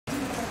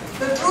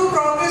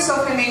progress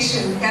of a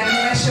nation can be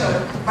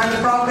measured by the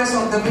progress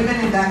of the women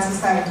in that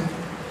society.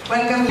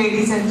 Welcome,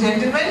 ladies and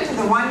gentlemen, to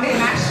the one-day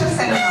national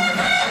seminar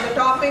on the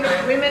topic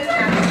of Women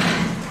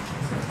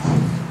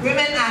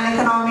and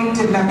Economic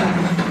Development,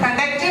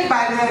 conducted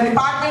by the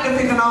Department of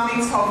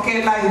Economics of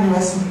Kerala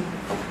University.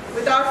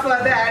 Without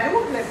further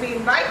ado, let me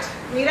invite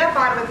Meera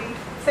Parvati,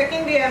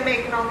 second year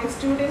MA Economics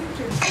student.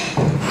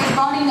 Good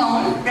morning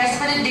all,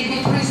 respected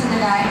dignitaries in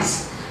the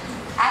dais.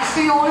 As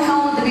we all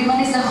know, the women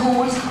is the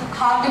whole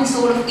heart and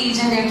soul of each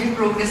and every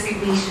progressive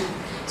nation.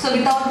 So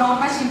without not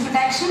much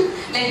introduction,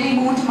 let me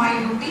move to my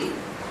duty.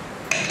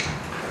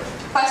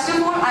 First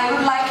of all, I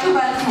would like to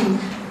welcome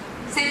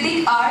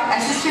Siddik, our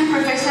Assistant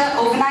Professor,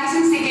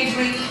 Organizing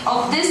Secretary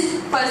of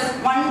this first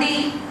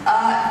one-day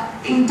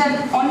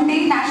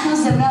National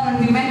Seminar on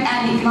Women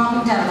and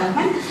Economic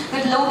Development.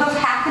 With a load of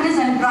happiness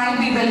and pride,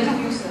 we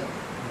welcome you, sir.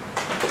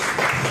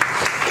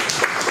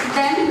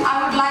 Then,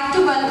 I would like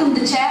to welcome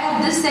the chair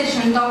of this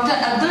session, Dr.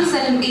 Abdul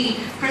Salim,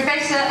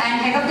 Professor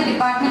and Head of the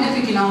Department of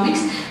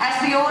Economics.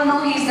 As we all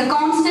know, he is the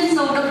constant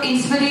sort of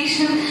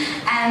inspiration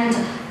and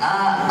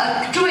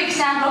a true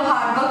example of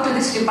hard work to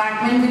this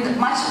department. With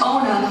much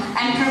honor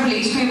and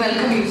privilege, we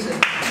welcome you, sir.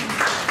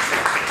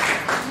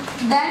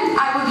 Then,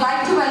 I would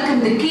like to welcome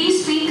the key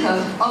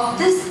speaker of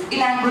this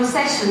inaugural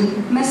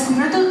session, Ms.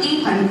 Mridul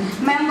Eapen,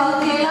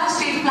 Member, Kerala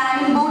State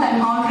Planning Board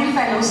and Honorary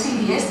Fellow,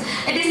 CDS.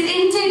 It is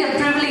indeed a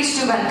privilege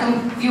to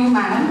welcome you,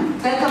 madam.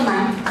 Welcome,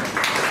 ma'am.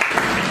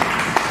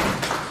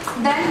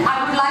 Then,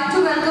 I would like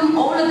to welcome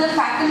all other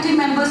faculty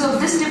members of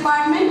this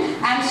department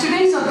and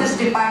students of this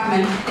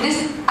department.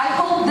 I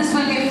hope this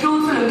will be a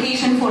fruitful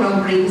occasion for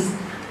our brains.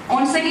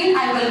 Once again,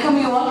 I welcome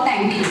you all.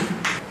 Thank you.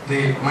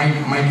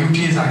 My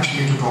duty is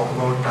actually to talk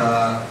about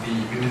the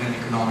women and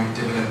economic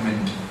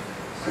development.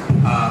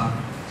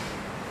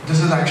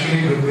 This is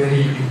actually a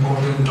very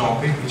important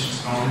topic which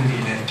is normally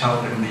left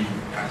out in the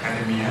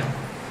academia,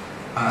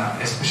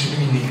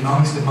 especially in the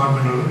economics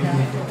department. We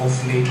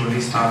of late only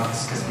start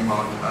discussing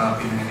about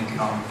women and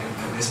economic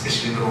development,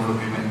 especially the role of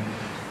women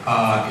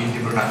in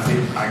the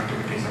productive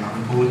activities, and on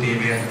the whole they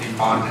were the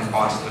part and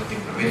parcel of the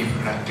very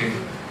productive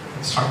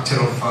structure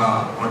of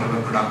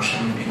whatever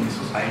production in the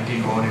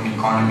society or in the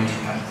economy.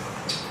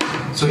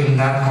 So in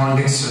that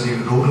context, the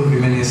role of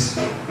women is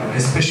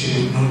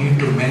especially, no need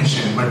to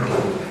mention, but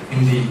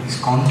in the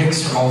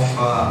context of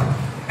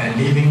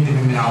leaving the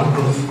women out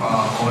of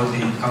all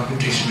the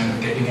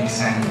computational techniques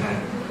and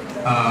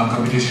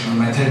computational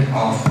method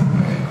of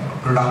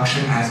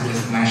production as well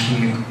as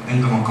national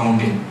income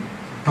accounting.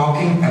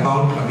 Talking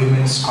about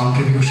women's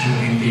contribution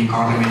in the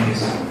economy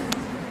is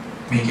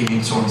making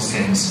its own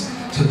sense.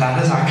 So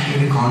that is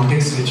actually the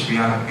context which we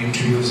are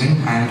introducing,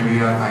 and we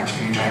are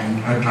actually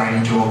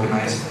trying to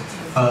organize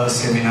a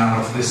seminar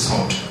of this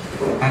sort.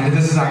 And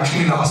this is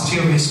actually last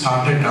year we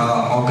started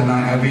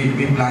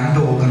we planned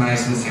to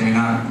organize the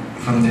seminar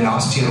from the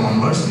last year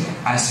onwards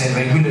as a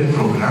regular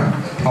program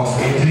of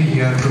every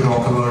year to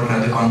talk about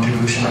the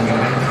contribution of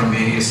women from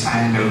various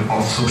angles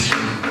of social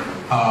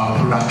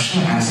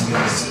production as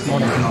well as the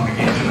economic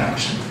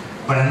interaction.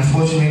 But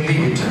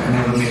unfortunately it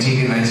never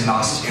materialized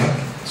last year.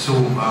 So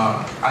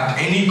at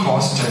any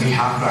cost we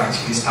have to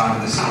actually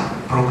start this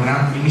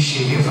program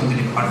initiative from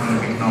the Department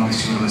of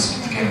Economics,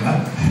 University of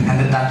Kerala,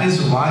 and that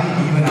is why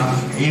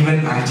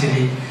even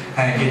actually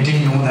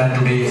getting know that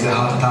today is a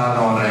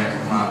hartal or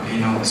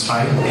a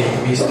strike,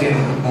 we still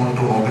want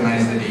to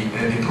organize the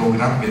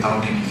program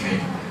without any fail.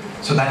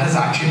 So that is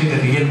actually the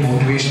real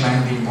motivation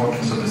and the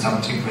importance of the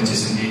subject, which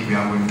is indeed we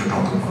are going to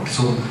talk about.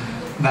 So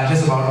that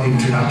is about the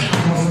introduction.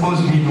 Of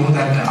course, we know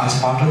that as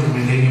part of the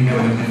Millennium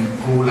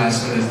Development Goal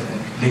as well as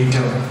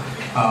later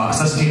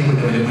Sustainable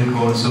Development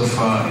Goals of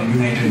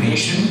United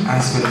Nations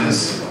as well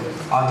as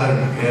other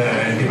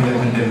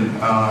developmental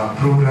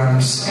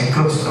programs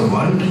across the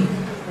world,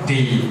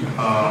 the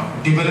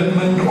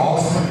development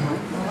of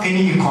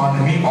any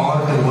economy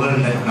or the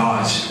world at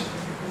large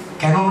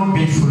cannot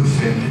be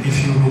fulfilled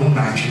if you don't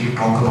actually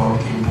talk about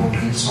the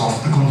importance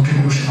of the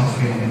contribution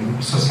of women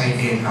in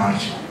society at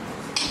large.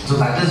 So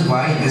that is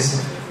why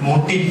this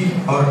motive,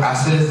 or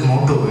as well as the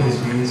motto,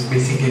 is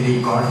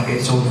basically got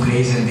its own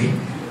place in the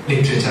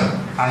literature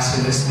as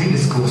well as the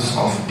discourse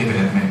of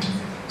development.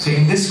 So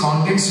in this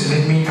context,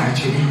 let me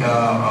actually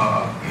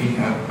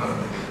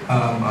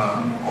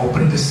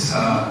open this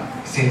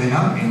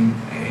seminar in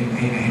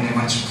a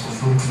much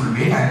fruitful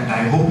way, and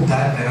I hope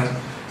that there are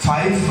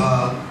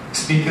 5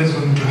 speakers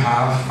going to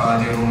have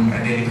their own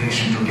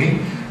deliberation today.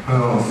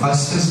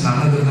 First is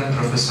none other than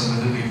Professor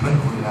Mridul Eapen,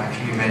 who is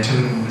actually a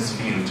veteran in this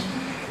field.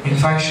 In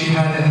fact, she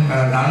had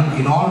done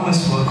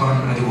enormous work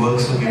on the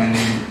works of women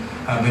in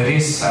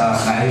various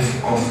productive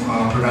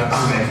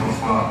life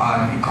of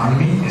our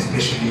economy,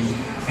 especially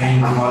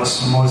in the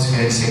small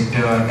scale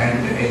sector and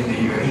in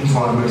the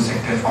informal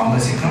sector, formal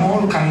sector,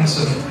 all kinds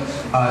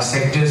of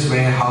sectors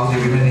where how the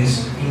women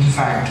is in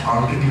fact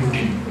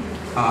contributing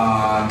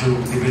to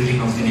the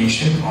building of the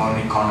nation or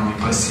economy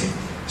per se.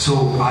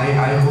 So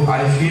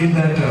I feel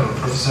that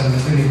Professor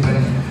Mridul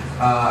Eapen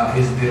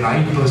is the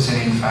right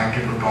person in fact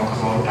to talk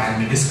about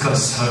and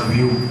discuss her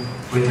view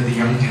with the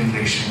young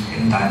generation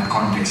in that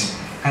context.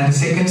 And the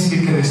second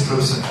speaker is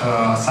Professor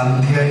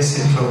Sandhya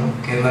from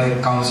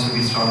Kerala Council of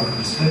Historical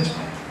Research.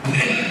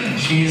 And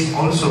she is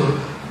also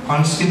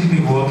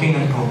constantly working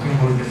and talking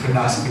about different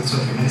aspects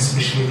of women,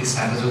 especially the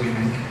status of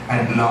women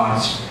at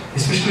large,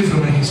 especially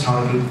from a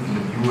historical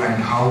view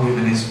and how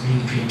women is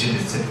being treated,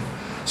 etc.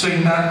 So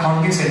in that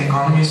context, an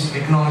economic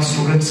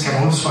students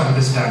can also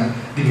understand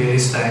the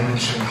various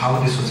dimensions, how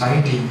the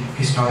society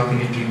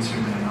historically treats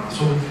women. And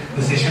also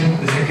the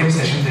second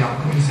session, the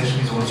upcoming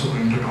session is also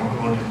going to talk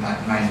about in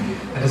that line.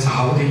 That is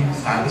how the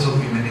status of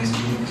women is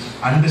being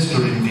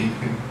understood in the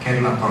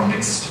Kerala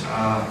context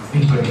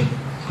in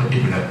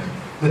particular.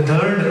 The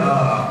third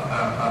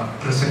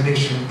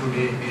presentation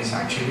today is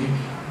actually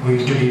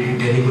going to be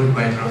delivered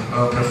by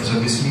Professor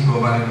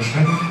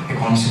Gopalakrishnan, a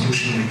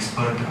constitutional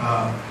expert.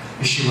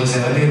 She was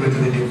earlier with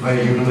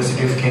the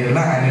University of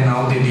Kerala and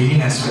now the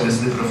Dean as well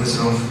as the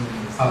Professor of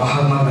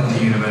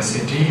Mahadevan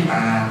University.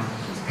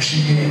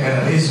 She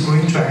is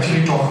going to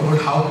actually talk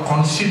about how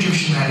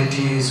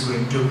constitutionality is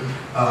going to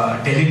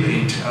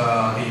deliberate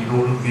the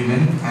role of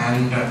women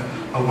and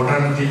what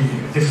are the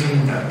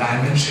different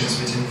dimensions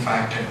which in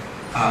fact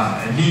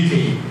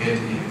levy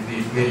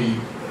the very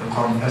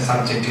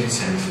subject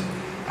itself.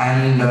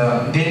 And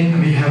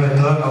then we have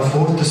a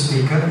fourth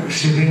speaker,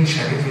 Shivrin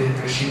Sharif.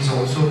 She is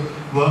also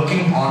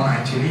working on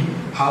actually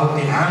how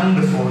the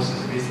armed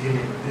forces, basically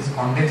this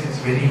context is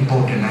very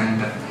important,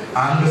 and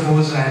armed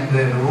force and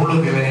the role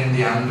of women in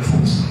the armed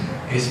force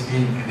is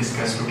being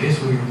discussed today.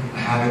 So you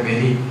have a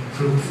very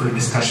fruitful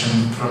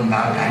discussion from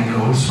that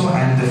angle also.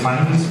 And the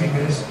final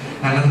speaker is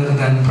none other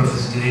than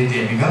Professor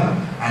Deviga,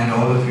 and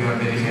all of you are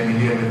very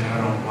familiar with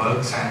her own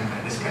works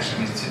and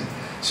discussion itself.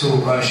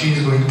 So she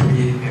is going to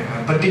be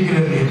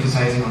particularly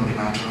emphasizing on the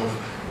matter of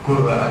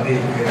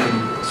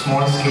the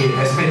small scale,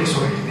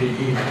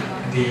 especially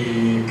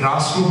the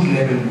grassroots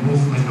level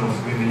movement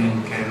of women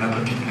in Kerala,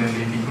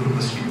 particularly the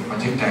Kudupasri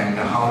project and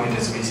how it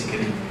is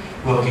basically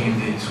working in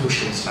the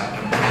social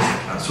stratum,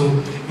 etc. So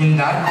in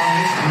that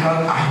context, we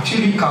are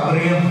actually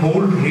covering a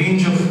whole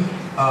range of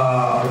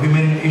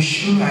women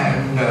issue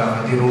and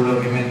the role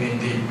of women in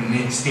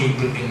the state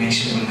building,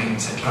 nation building,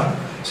 etc.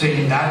 So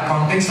in that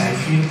context, I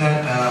feel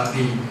that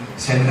the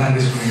seminar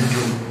is going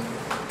to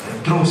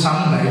throw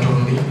some light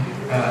on the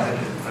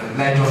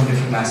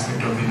different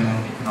aspects of women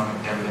and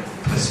economic development.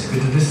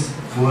 With this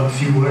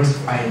few words,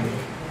 I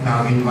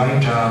now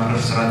invite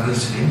Professor Abdul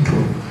Salim to.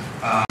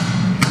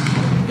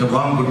 A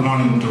warm good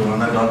morning to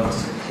all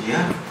present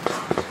here.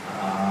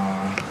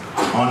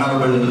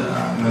 Honorable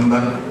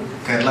Member,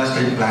 Kerala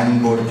State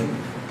Planning Board,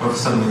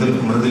 Professor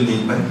Mridul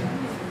Eapen,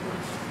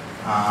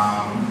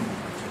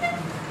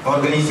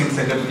 Organizing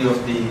Secretary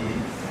of the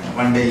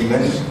one-day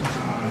event,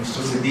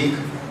 Mr. Siddik,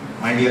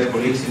 my dear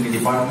colleagues in the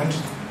department,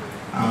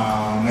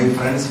 my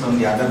friends from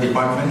the other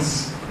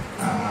departments,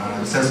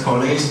 research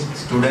colleagues,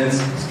 students,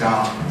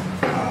 staff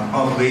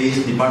of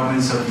various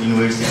departments of the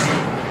university.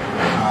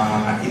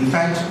 In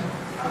fact,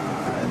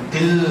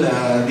 till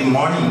the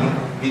morning,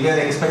 we were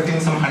expecting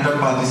some 100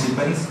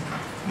 participants.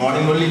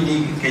 Morning only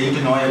we came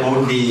to know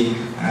about the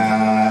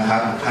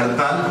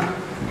Hartal.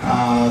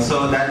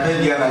 So that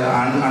way we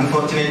are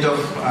unfortunate of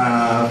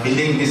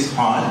filling this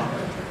hall.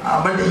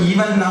 But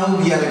even now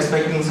we are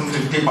expecting some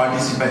 50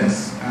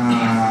 participants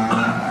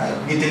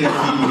within a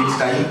few minutes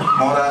time.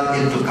 More are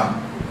yet to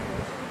come.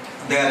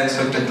 They are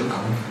expected to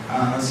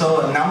come.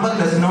 So number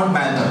does not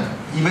matter.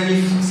 Even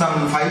if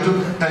some 5 to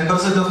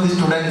 10% of the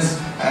students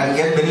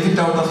get benefit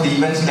out of the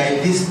events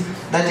like this,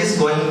 that is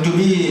going to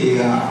be,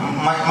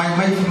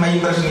 my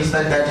impression is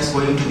that is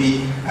going to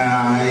be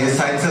a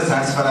success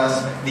as far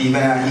as the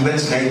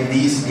events like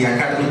these, the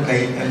academic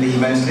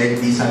events like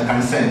these are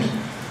concerned.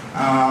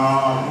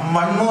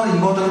 One more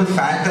important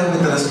factor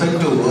with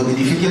respect to the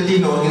difficulty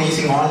in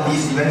organizing all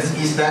these events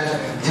is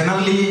that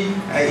generally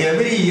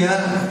every year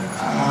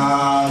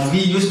we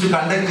used to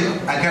conduct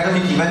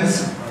academic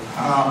events.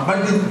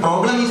 But the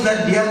problem is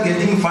that we are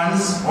getting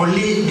funds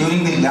only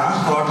during the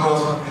last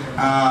quarter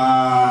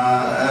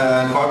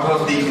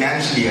of the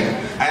financial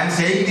year. I am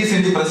saying this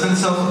in the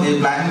presence of the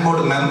planning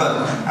board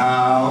member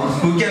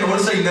who can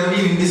also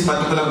intervene in this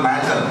particular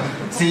matter.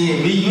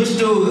 See, we used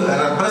to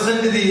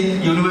represent the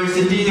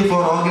university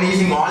for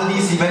organizing all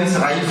these events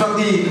right from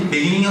the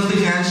beginning of the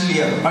financial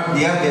year, but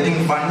we are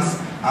getting funds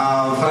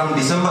from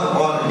December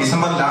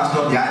last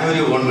or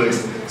January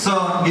onwards.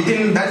 So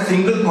within that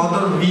single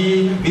quarter,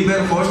 we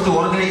were forced to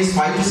organize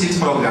 5 to 6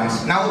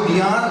 programs. Now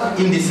we are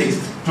in the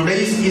 6th.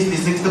 Today is the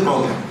 6th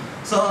program.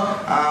 So,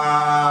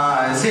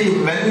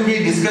 see, when we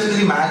discussed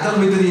the matter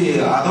with the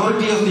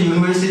authority of the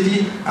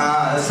university,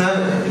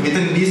 sir,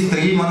 within these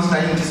 3 months'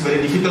 time, it is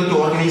very difficult to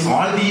organize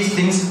all these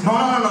things. No,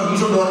 you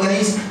should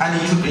organize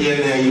and you should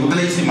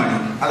utilize the money.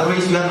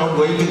 Otherwise, we are not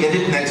going to get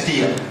it next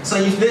year. So,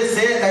 if they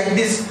say like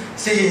this,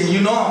 see,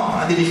 you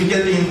know the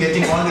difficulty in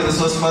getting all the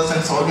resource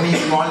persons,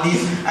 organizing all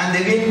these, and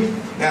again,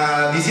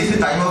 this is the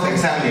time of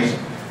examination.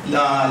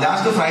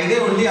 Last Friday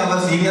only our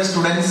senior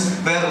students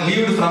were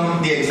relieved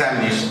from the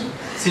examination.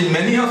 See,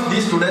 many of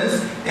these students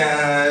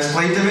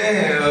straight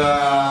away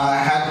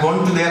have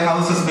gone to their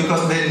houses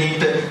because they need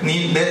to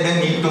meet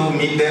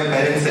their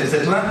parents,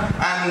 etc.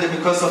 And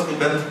because of the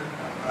birth,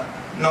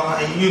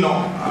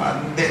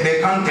 they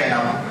can't turn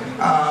up.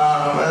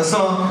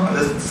 So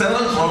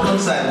several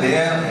problems are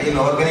there in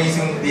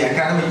organizing the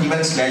academic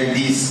events like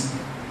these.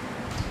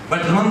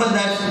 But remember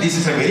that this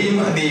is a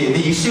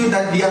the issue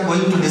that we are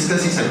going to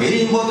discuss is a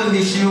very important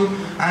issue,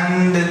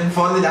 and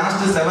for the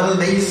last several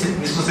days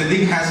Mr.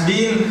 Siddik has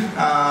been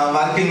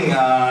working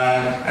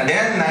day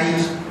and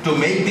night to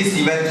make this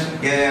event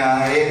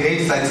a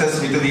great success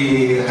with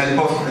the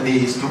help of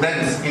the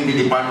students in the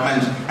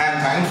department. I am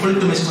thankful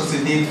to Mr.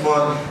 Siddik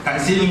for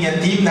conceiving a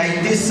theme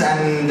like this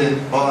and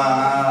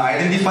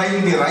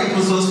identifying the right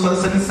resource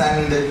persons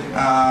and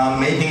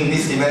making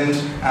this event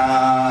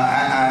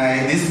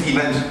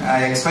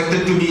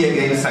expected to be a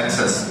great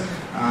success.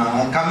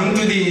 Coming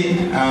to the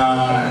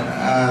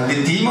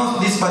theme of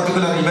this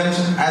particular event,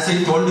 as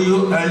I told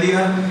you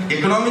earlier,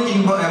 economic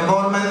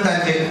empowerment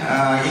and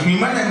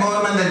human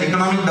empowerment and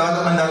economic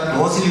development are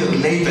closely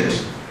related.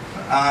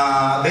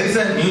 There is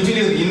a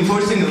mutually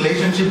reinforcing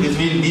relationship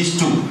between these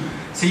two.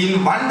 See,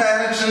 in one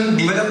direction,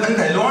 development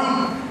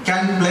alone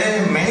can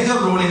play a major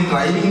role in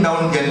driving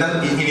down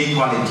gender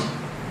inequality.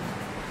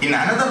 In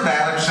another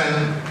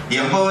direction,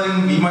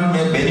 empowering women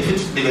may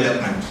benefit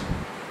development.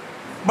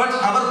 But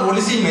our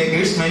policy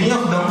makers, many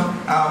of them,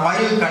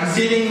 while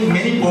conceiving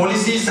many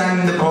policies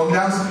and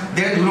programs,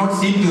 they do not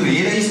seem to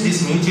realize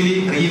this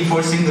mutually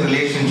reinforcing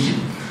relationship.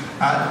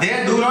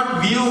 They do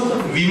not view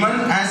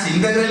women as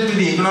integral to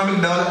the economic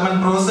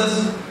development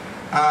process.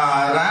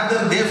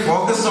 Rather, they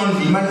focus on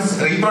women's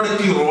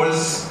reproductive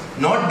roles,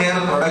 not their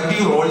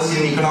productive roles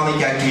in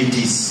economic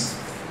activities.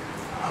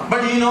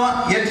 But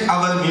yet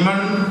our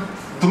women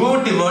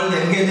throughout the world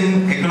engage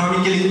in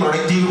economically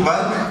productive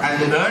work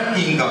and earn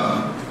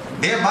income.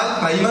 They work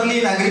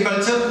primarily in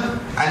agriculture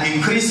and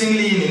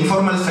increasingly in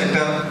informal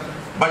sector,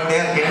 but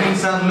their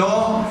earnings are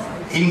low.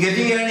 In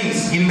getting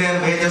earnings in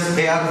their wages,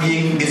 they are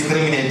being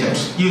discriminated.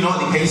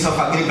 The case of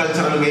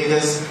agricultural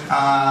wages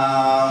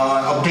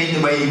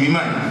obtained by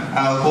women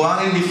who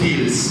are in the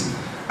fields.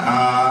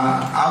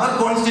 Our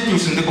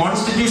constitution, the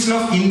Constitution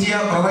of India,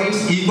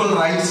 provides equal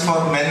rights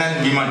for men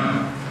and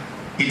women.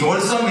 It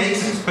also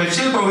makes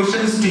special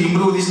provisions to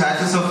improve the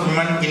status of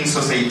women in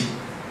society.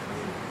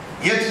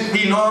 Yet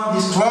we know the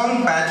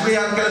strong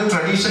patriarchal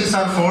traditions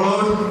are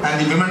followed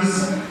and the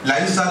women's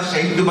lives are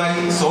shaped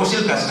by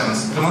social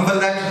customs. Remember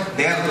that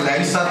their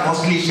lives are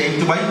mostly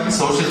shaped by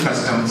social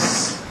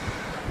customs.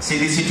 See,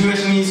 the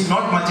situation is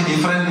not much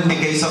different in the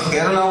case of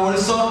Kerala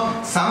also.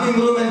 Some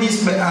improvement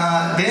is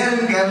there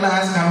in Kerala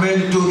as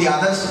compared to the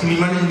other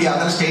women in the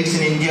other states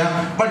in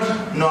India, but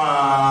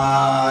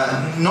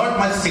not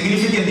much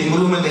significant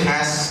improvement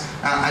has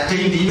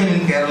attained even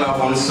in Kerala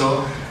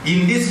also.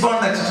 In this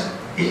context,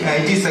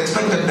 it is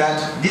expected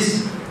that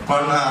this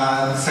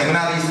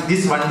seminar is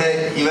this one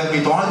day, even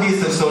with all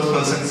these resource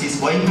persons, is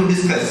going to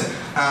discuss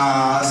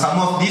some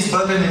of these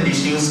pertinent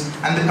issues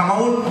and come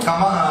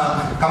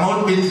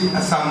out with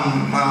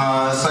some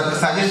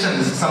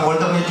suggestions, some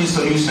alternative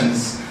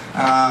solutions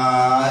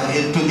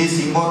to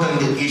this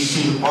important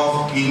issue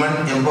of human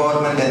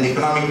empowerment and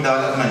economic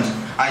development.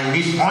 I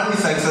wish all the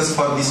success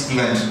for this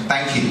event.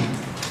 Thank you.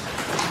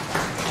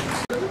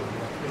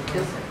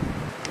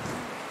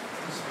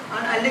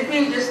 Let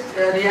me just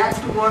react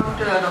to what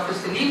Dr.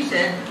 Salim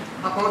said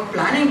about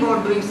planning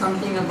board doing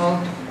something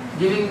about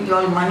giving you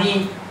all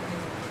money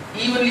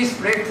evenly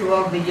spread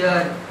throughout the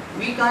year.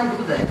 We can't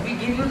do that. We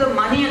give you the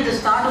money at the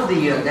start of the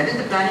year. That is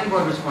the planning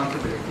board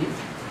responsibility.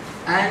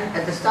 And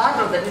at the start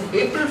of that,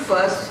 April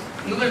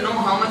 1st, you will know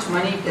how much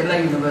money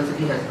Kerala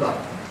University has got.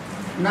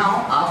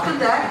 Now, after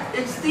that,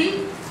 it's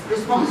the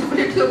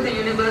responsibility of the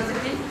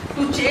university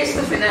to chase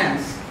the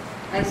finance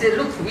and say,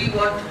 look, you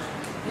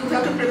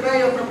have to prepare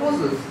your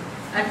proposals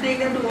and take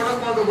them to what are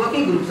called the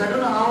working groups. I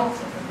don't know how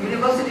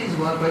universities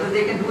work, whether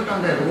they can do it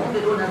on their own, they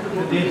don't have to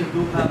go to They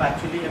do have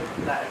actually a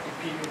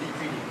DPD,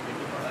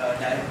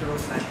 Director of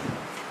Planning.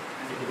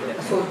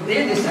 So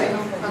they decide.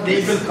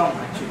 They will come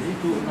actually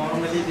to,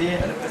 normally they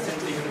represent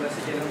the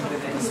university along with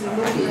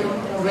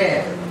the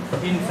Where?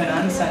 in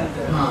finance and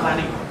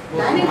planning.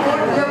 Planning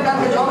board, we have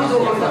done, the job is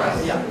over for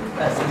us. Yeah.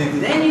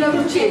 Then you have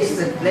to chase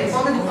it, like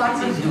all the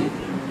departments do.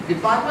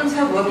 Departments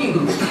have working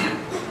groups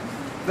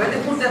where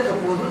they put their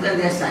proposals and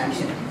they are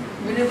sanctioned.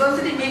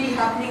 University may be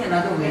happening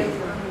another way.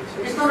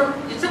 It's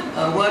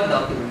a Word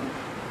document.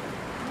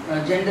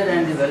 Gender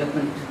and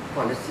development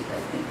policy, I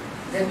think.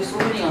 There will be so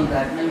many on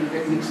that, now you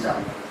get mixed up.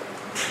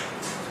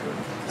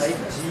 Right?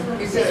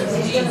 It's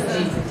a G.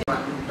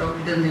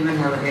 It doesn't even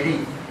have a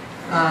heading.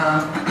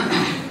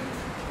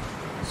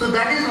 So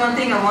that is one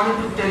thing I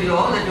wanted to tell you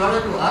all, that you all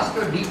have to ask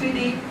your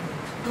DPD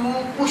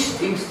to push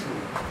things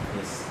through.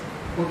 Yes.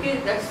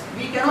 Okay,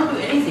 we cannot do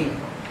anything.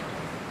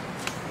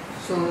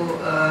 So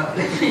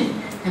let me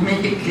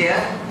make it clear.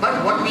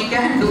 But what we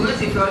can do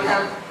is, if you all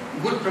have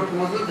good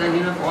proposals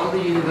and all the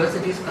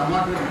universities come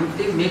out with good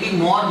things, maybe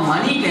more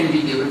money can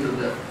be given to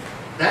the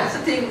That's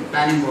the thing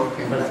planning board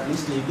can do. But at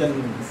least you can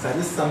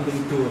suggest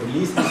something to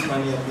release this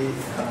money at the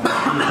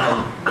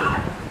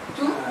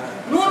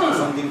No.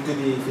 Something to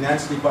the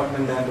finance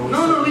department and also.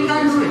 No, we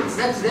can't do it.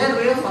 That's their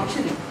way of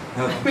functioning.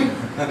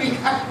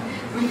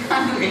 we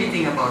can't do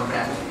anything about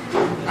that.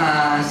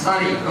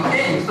 Sorry,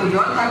 okay? So you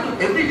all have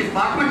to, every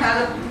department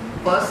has a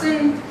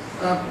person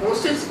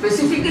posted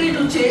specifically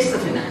to chase the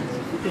finance,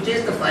 to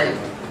chase the file.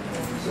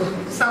 So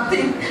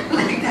something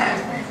like that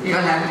you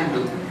all have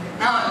to do.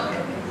 Now,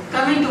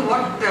 coming to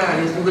what,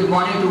 good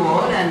morning to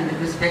all and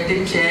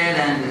respected chair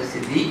and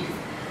Siddik.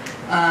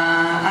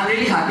 I'm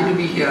really happy to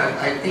be here.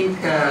 I think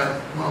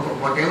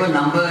whatever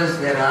numbers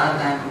there are,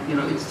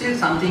 it's still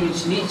something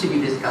which needs to be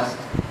discussed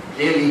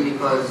really,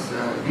 because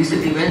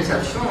recent events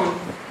have shown,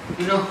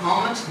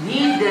 how much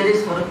need there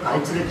is for a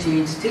cultural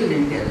change still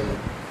in Kerala.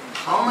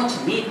 How much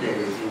need there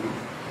is,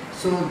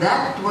 So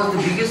that was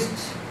the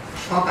biggest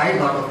shock I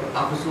got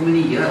after so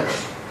many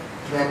years.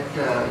 That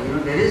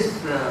there is,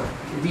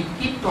 we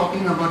keep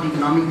talking about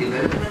economic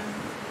development.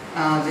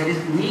 There is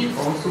need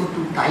also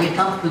to tie it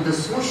up with the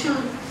social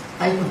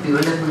type of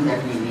development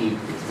that we need.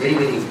 It's very,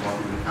 very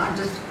important. We can't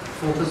just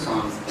focus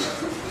on.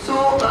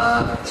 So,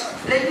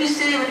 let me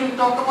say, when we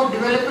talk about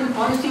development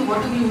policy,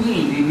 what do we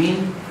mean? We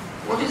mean,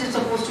 what is it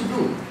supposed to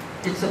do?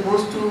 It's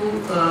supposed to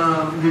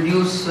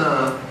reduce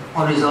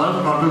or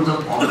resolve problems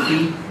of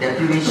poverty,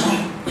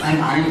 deprivation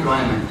and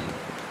unemployment,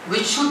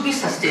 which should be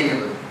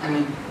sustainable. I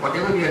mean,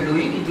 whatever we are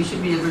doing, we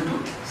should be able to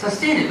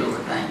sustain it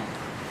over time.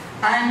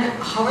 And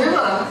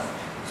however,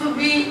 so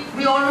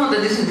we all know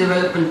that this is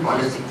development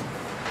policy.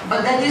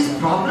 But that these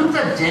problems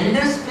are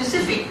gender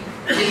specific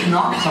is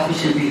not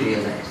sufficiently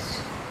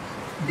realized.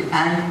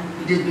 And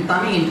it is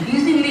becoming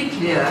increasingly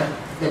clear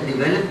that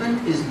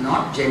development is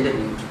not gender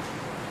neutral.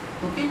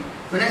 Okay?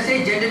 When I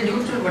say gender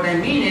neutral, what I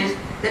mean is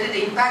that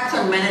it impacts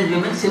on men and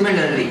women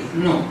similarly.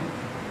 No.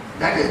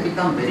 That has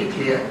become very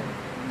clear.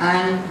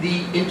 And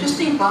the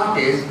interesting part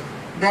is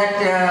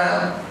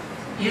that,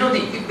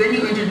 when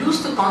you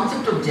introduce the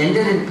concept of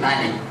gender in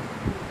planning,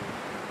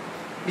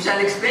 which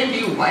I'll explain to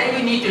you why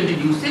we need to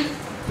introduce it.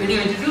 When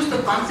you introduce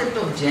the concept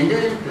of gender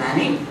in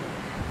planning,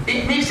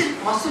 it makes it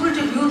possible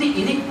to view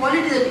the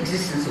inequality that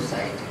exists in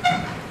society.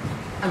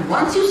 And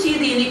once you see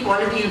the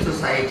inequality in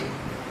society,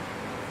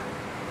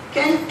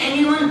 can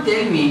anyone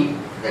tell me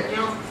that,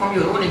 from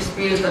your own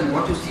experience and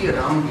what you see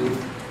around you,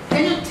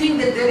 can you think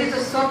that there is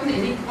a certain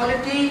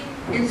inequality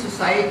in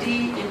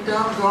society in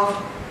terms of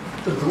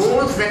the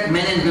roles that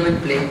men and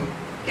women play?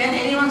 Can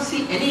anyone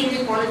see any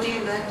inequality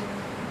in that?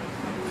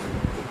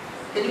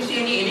 Can you see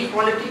any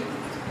inequality?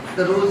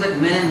 The roles that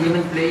men and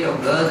women play or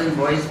girls and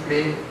boys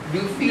play, do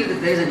you feel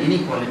that there is an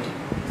inequality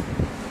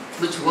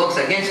which works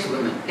against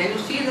women? Can you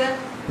see that?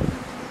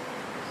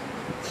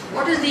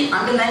 What is the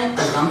underlying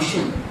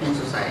assumption in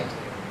society?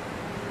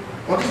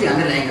 What is the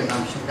underlying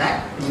assumption?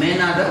 That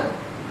men are the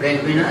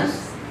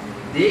breadwinners,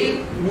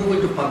 they move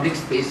into public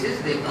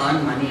spaces, they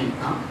earn money and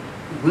come.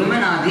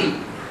 Women are the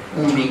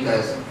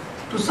homemakers.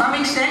 To some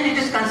extent it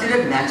is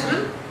considered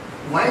natural.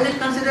 Why is it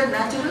considered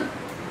natural?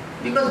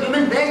 Because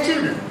women bear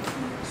children.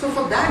 So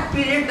for that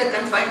period they are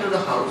confined to the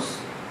house.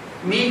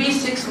 Maybe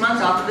 6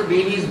 months after the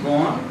baby is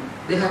born,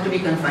 they have to be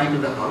confined to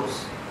the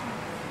house.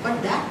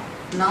 But that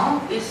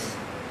now is,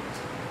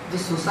 the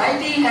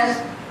society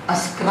has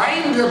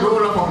ascribed the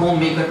role of a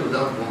homemaker to the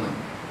woman.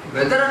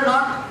 Whether or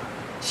not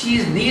she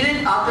is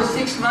needed after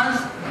 6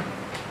 months,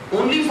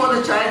 only for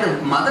the child,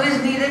 the mother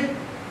is needed,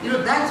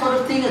 that sort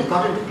of thing has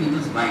got into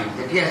people's minds.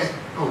 That yes,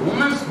 a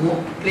woman's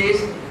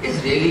place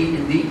is really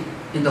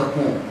in the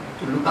home.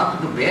 To look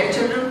after the bare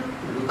children,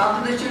 to look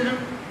after the children,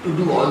 to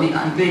do all the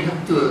unpaid,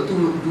 to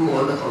do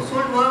all the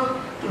household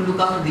work, to look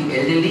after the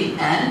elderly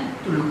and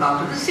to look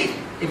after the sick,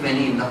 if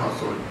any, in the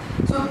household.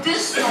 So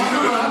this sort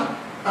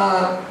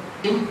of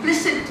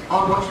implicit,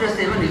 or what should I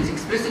say, it's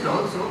explicit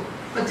also,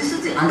 but this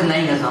is the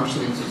underlying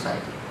assumption in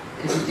society.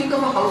 If you think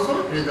of a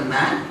household, there is a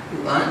man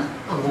who earns,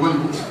 a woman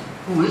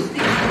who is the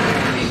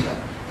maker.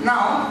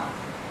 Now,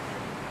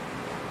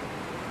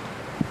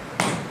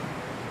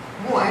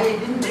 I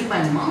didn't bring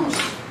my mouse.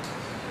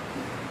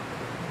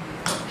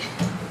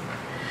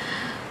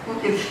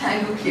 Okay,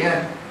 I look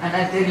here and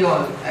I tell you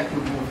all I have to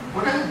move.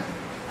 What else?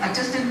 I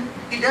just didn't,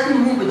 it doesn't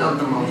move without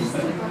the mouse.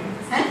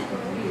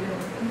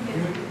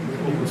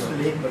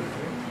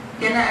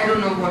 Can I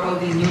don't know what all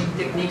these new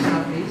techniques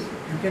are, please.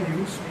 You can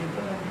use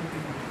paper.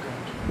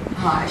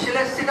 Shall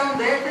I sit down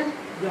there then?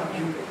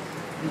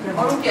 Yeah.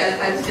 Or okay,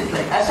 I'll sit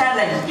like, I'll stand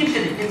like this. Keep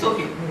sitting, it's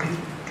okay.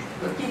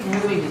 But keep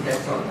moving it,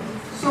 that's all.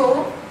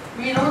 So,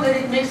 we know that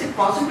it makes it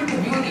possible to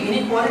view the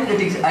inequality that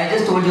exists. I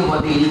just told you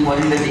about the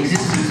inequality that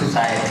exists in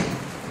society.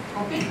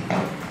 Okay?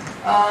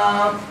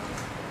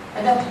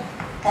 And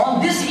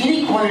on this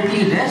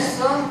inequality rests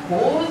a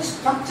whole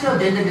structure of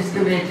gender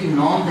discriminatory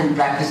norms and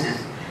practices,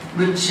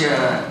 which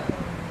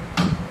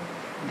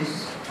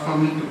this for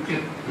me to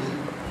click.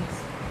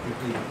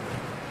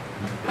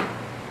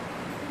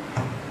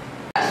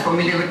 As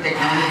familiar with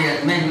technology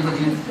as men, because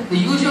the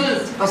usual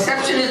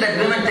perception is that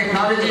women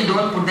technology,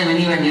 don't put them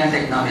anywhere near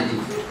technology.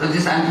 So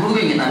this I'm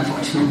proving it,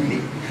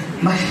 unfortunately.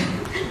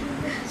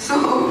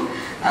 So,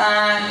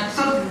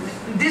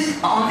 this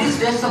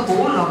there's a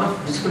whole lot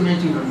of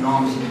discriminatory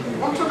norms.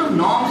 What sort of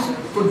norms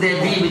could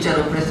there be which are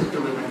oppressive to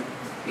women?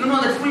 You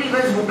know that fully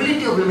well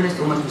mobility of women is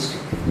so much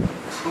restricted.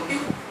 Okay?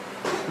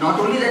 Not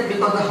only that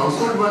because the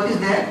household work is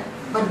there,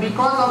 but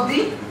because of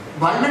the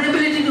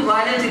vulnerability to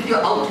violence if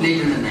you're out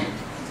late in the night.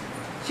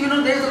 So you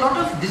know there's a lot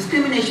of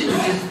discrimination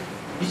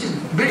which is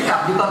built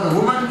up because the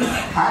woman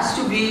has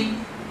to be,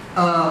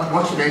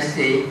 what should I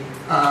say,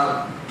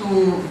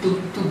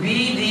 to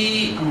be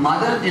the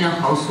mother in a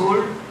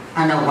household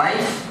and a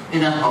wife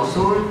in a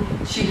household.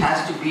 She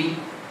has to be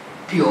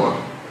pure.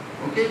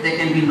 Okay, there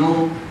can be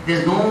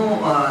there's no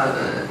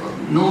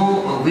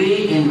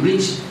way in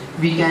which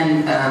we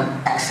can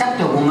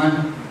accept a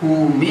woman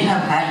who may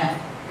have had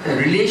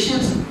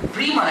relations,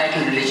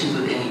 premarital relations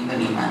with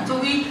any man. So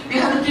we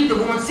have to keep the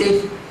woman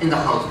safe in the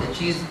house, that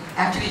she is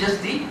actually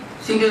just the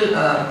single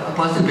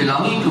person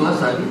belonging to a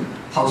certain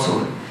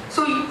household.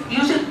 So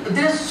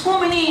there are so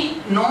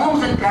many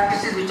norms and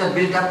practices which are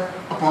built up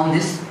upon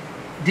this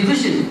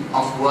division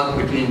of work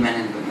between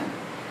men and women.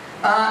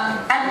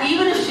 And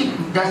even if she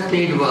does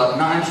paid work,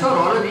 now I'm sure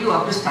all of you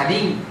after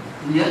studying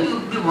here,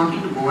 you'll be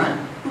wanting to go and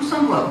do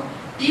some work.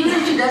 Even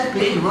if she does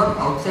paid work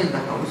outside the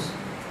house,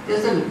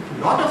 there's a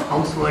lot of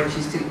housework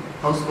she still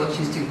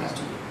has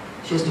to do.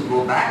 She has to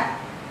go back.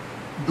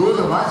 Those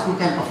of us who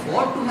can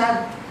afford to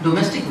have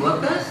domestic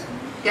workers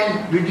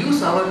can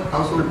reduce our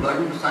household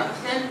burden to some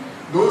extent.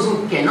 Those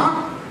who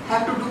cannot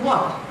have to do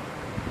what?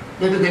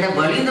 They have to get up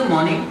early in the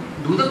morning,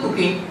 do the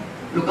cooking,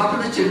 look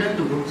after the children,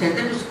 send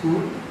them to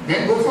school,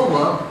 then go for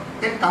work,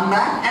 then come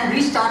back and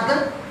restart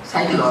the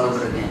cycle all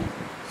over again.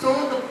 So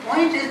the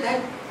point is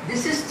that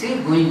this is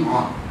still going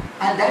on.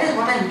 And that is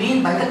what I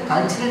mean by the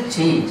cultural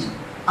change.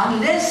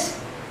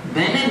 Unless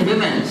men and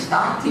women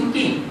start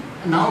thinking,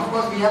 and now of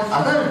course we have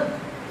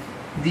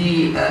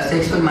the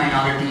sexual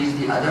minorities,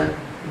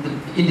 the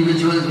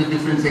individuals with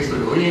different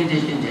sexual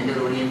orientation, gender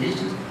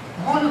orientations,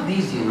 all of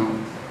these,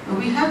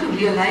 we have to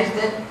realize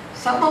that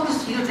some of the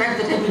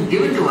stereotypes that have been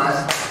given to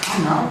us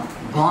are now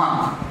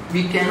gone.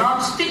 We cannot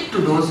stick to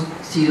those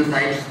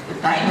stereotypes.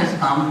 The time has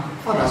come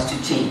for us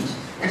to change.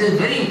 It is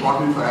very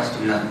important for us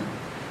to learn.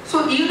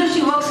 So even if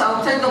she works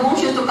outside the home,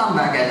 she has to come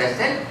back, as I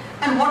said.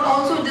 And what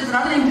also, there's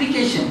another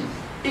implication.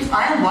 If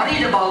I am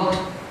worried about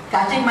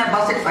catching my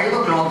bus at 5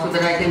 o'clock so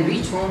that I can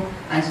reach home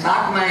and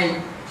start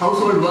my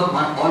household work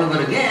all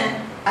over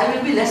again, I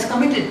will be less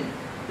committed.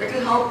 That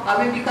is how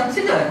I will be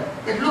considered.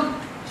 That look,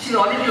 she's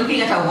already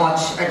looking at her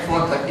watch at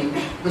 4:30,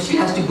 because she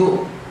has to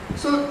go.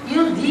 So,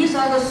 these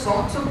are the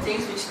sorts of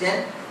things which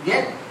then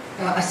get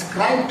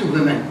ascribed to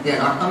women. They are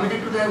not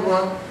committed to their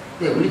work,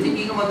 they are only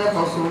thinking about their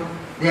household,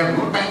 they have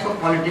no time for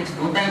politics,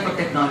 no time for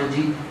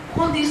technology.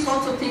 All these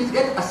sorts of things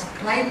get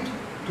ascribed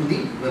to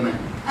the women.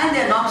 And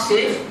they are not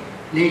safe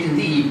late in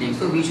the evening.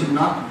 So we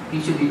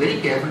should be very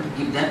careful to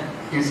keep them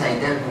inside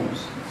their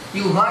homes.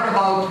 You heard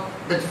about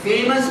that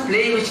famous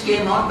play which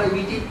came out by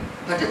V.T.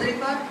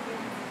 Bhattacharya,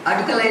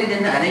 Adkalaid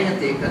and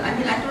Aranyatheka. I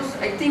mean, that was,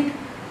 I think,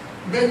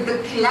 the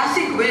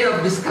classic way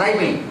of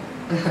describing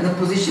the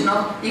position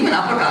of even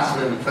upper caste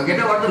women. Forget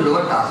about the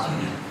lower caste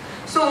women.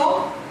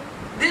 So,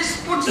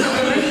 this puts the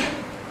women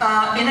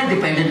in a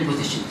dependent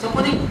position.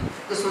 Supposing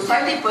the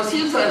society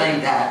perceives her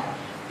like that,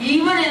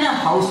 even in a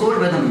household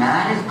where the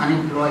man is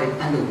unemployed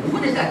and the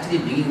woman is actually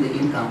bringing the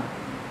income,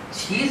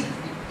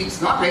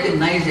 it's not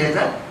recognized as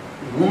a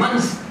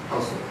woman's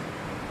household.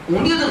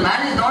 Only if the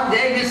man is not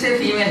there, we'll say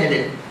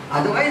female-headed.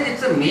 Otherwise,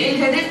 it's a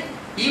male-headed,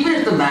 even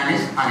if the man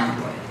is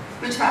unemployed.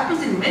 Which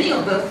happens in many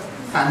of the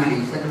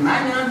families, that the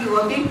man may not be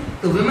working,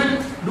 the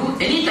women do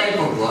any type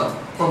of work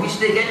for which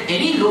they get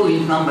any low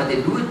income, but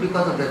they do it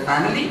because of their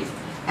family,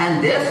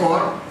 and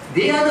therefore,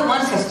 they are the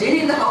ones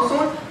sustaining the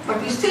household, but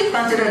we still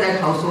consider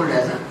that household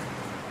as a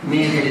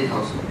male-headed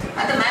household.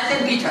 And the man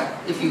can beat her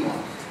if he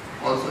wants.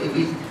 Also, if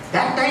he's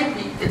that type,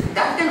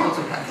 that can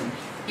also happen,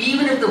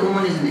 even if the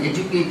woman is an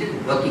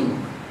educated working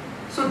woman.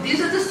 So these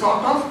are the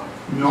sort of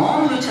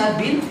norms which have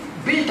been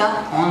built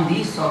up on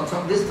this sort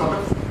of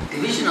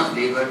division of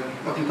labor,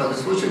 what we call the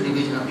social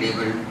division of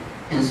labor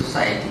in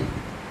society.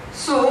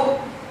 So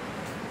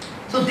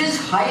this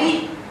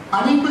high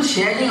unequal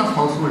sharing of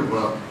household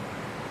work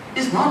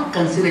is not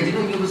considered.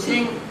 You were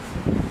saying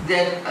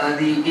that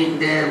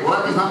their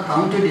work is not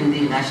counted in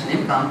the national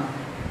income.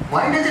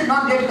 Why does it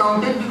not get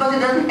counted? Because it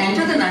doesn't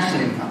enter the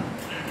national income.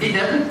 It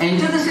doesn't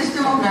enter the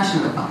system of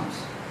national accounts.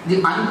 The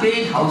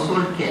unpaid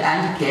household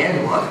and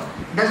care work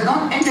does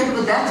not enter,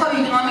 because that's how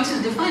economics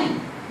is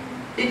defined.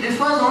 It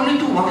refers only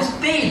to what is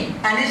paid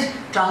and is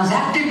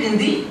transacted in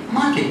the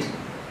market.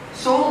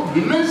 So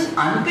women's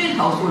unpaid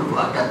household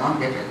work does not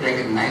get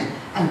recognized.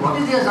 And what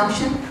is the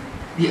assumption?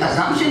 The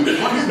assumption,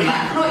 what is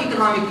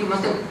macroeconomic?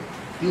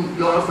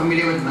 You are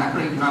familiar with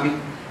macroeconomic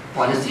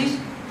policies,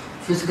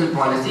 fiscal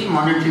policy,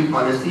 monetary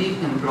policy,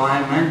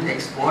 employment,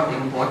 export,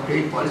 import,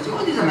 trade policy,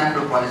 all these are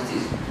macro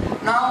policies.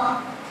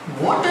 Now,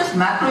 what does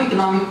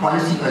macroeconomic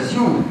policy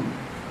assume?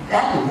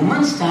 That a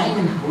woman's time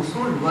in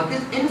household work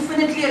is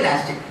infinitely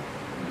elastic.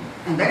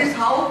 And that is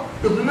how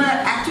the women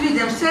are actually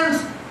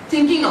themselves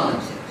thinking of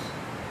themselves.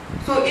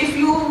 So if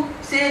you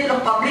say the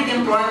public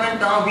employment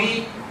now,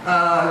 we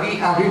are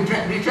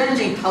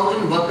retrenching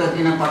 1,000 workers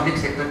in a public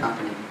sector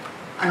company,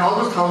 and all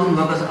those 1,000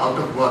 workers are out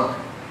of work,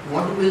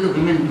 what will the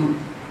women do?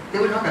 They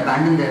will not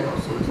abandon their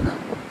households now.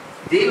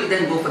 They will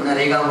then go for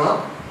Narega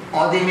work,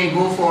 or they may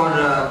go for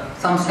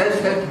some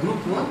self-help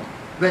group work,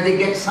 where they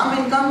get some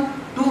income,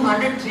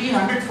 200,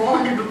 300,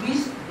 400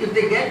 rupees. If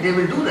they get, they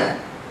will do that,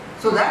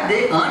 so that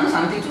they earn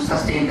something to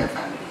sustain their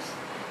families.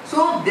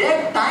 So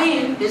their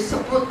time is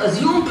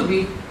assumed to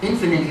be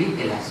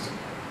infinitely elastic.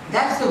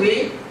 That's the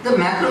way the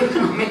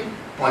macroeconomic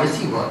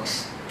policy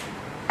works.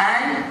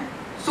 And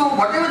so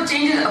whatever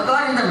changes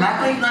occur in the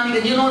macroeconomic,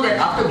 and you know that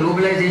after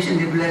globalization,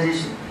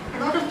 liberalization, a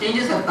lot of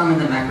changes have come in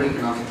the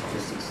macroeconomic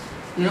policies.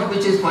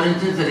 Which is, for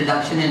instance, the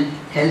reduction in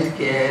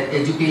healthcare,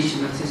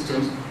 educational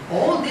systems.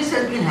 All this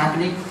has been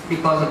happening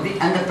because of the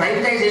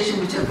privatization,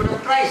 which has put a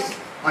price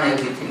on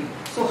everything.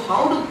 So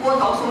how do poor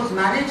households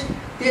manage?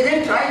 They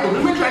then the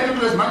women try to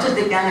do as much as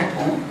they can at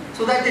home,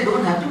 so that they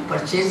don't have to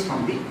purchase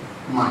from the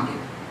market.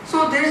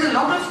 So there is a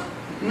lot of,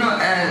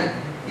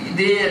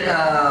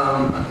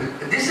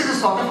 this is a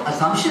sort of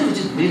assumption which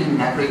is built in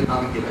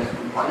macroeconomic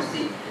development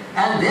policy,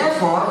 and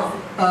therefore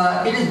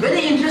it is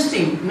very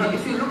interesting.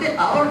 If you look at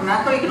our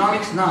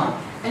macroeconomics now,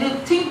 and you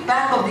think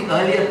back of the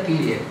earlier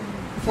period,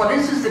 for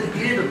instance, the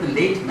period of the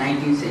late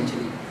 19th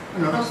century, a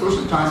lot of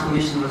social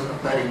transformation was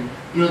occurring.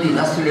 The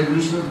Industrial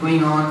Revolution was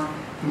going on,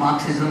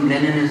 Marxism,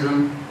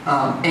 Leninism,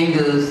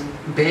 Engels,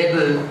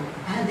 Bebel,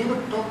 and they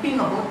were talking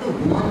about the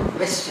woman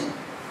question.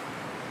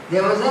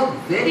 There was a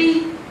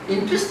very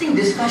interesting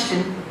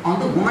discussion on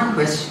the woman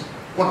question,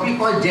 what we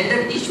call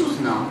gender issues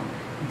now.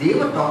 They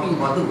were talking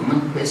about the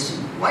woman question.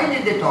 Why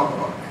did they talk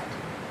about that?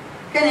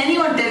 Can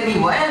anyone tell me,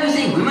 why are we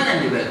saying women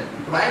and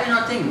development? Why are we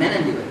not saying men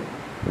and development?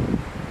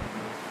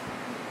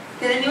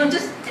 Can anyone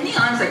any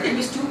answer? Can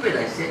be stupid,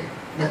 I say.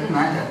 Doesn't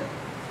matter.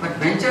 But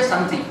venture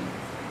something.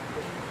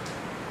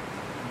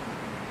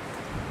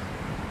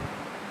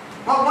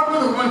 What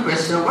was the woman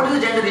question? What is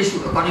the gender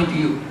issue according to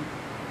you?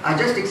 I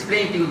just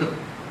explained to you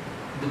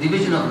the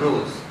division of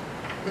roles.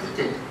 Isn't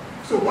it?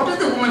 So what is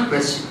the woman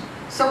question?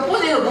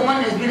 Supposing a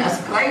woman has been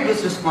ascribed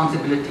this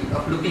responsibility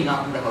of looking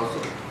after the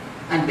household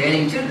and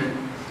bearing children,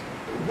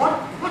 what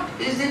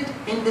is it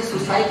in the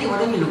society?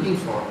 What are we looking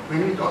for?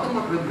 When we talk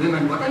about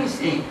women, what are we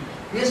saying?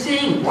 We are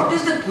saying, what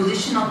is the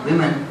position of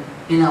women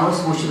in our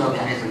social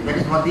organism? That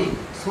is what the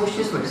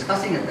socialists were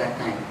discussing at that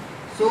time.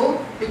 So,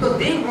 because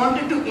they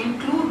wanted to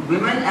include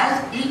women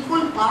as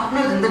equal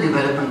partners in the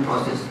development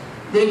process,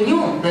 they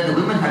knew that the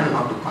women had a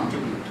lot to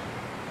contribute.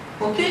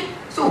 Okay?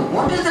 So,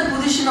 what is the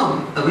position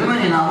of a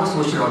woman in our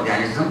social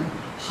organism?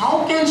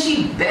 How can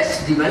she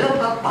best develop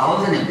her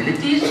powers and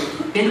abilities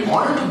in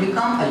order to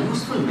become a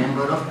useful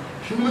member of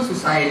human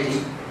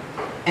society,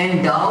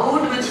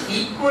 endowed with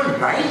equal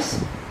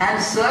rights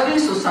and serving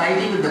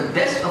society with the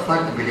best of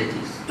her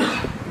abilities?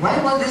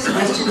 Why was this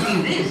question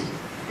being raised?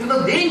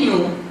 Because they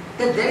knew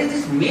that there is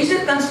this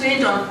major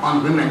constraint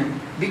on women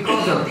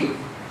because of the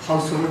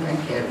household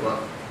and care work.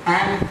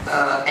 And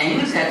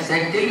Engels had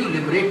said, till you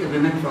liberate the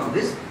women from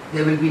this,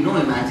 there will be no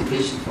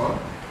emancipation for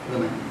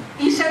women.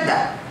 He said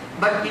that.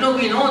 But we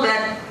know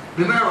that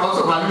women are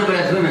also vulnerable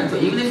as women. So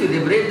even if you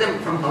liberate them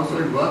from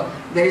household work,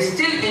 there is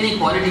still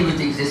inequality which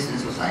exists in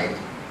society.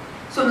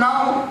 So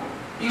now,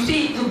 you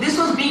see, this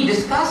was being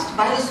discussed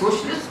by the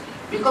socialists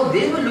because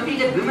they were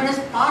looking at women as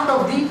part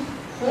of the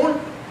whole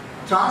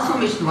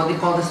transformation, what they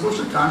call the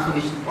social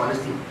transformation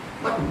policy.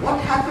 But what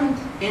happened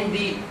in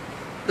the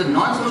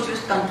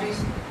non-socialist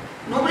countries?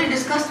 Nobody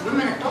discussed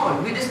women at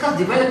all. We discussed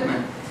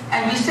development.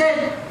 And we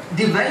said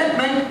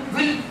development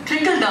will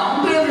trickle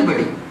down to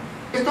everybody.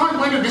 It's not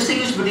going to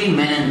distinguish between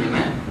men and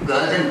women,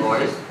 girls and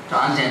boys,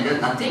 transgender,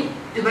 nothing.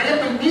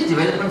 Development means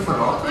development for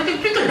all, so it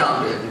will trickle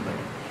down to everybody.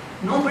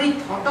 Nobody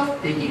thought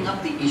of taking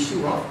up the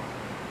issue of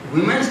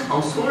women's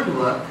household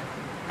work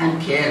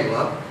and care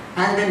work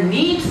and the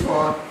need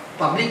for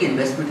public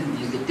investment in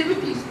these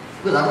activities.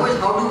 Because otherwise,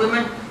 how do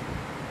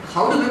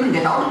women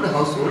get out of the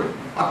household,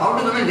 or how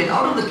do women get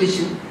out of the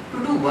kitchen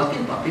to do work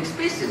in public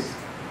spaces?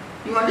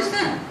 You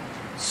understand?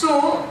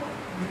 So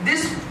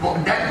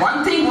that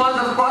one thing was,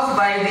 of course,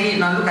 by the,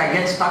 now look, I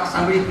get stuck,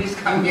 somebody please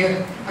come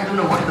here. I don't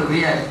know what the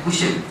way I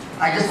push it.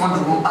 I just want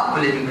to go up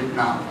a little bit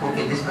now.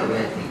 Okay, this is the way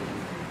I think.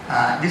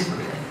 This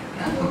way I think.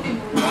 Yeah? Okay.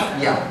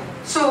 Yeah.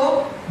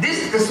 So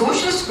the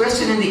socialist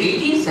question in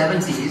the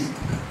 1870s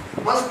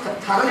was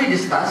thoroughly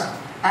discussed,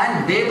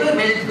 and Bebel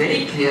made it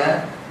very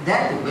clear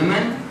that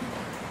women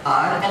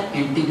are an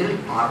integral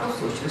part of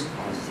socialist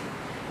policy.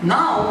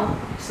 Now,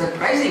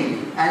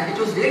 surprisingly, and it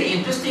was really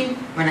interesting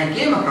when I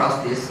came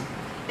across this,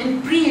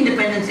 in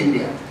pre-independence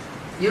India,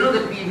 we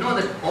know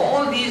that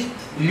all these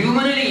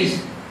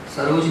luminaries,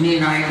 Sarojini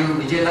Naidu,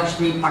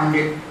 Vijayalakshmi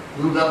Pandit,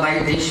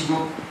 Durgabai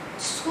Deshmukh,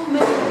 so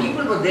many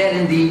people were there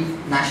in the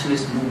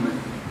nationalist movement.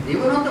 They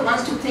were not the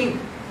ones to think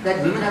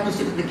that women have to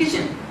sit in the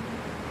kitchen.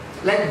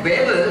 Like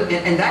Bebel,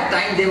 in that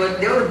time, there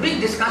were a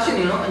big discussion,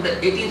 in the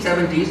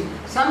 1870s.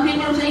 Some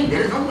people were saying,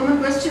 there is no women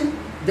question.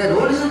 Their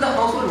role is in the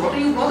household. What are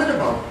you bothered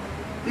about?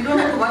 We don't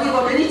have to worry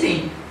about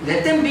anything.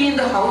 let them be in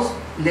the house,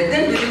 let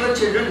them deliver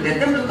children, let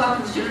them look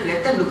after the children,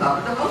 let them look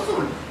after the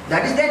household.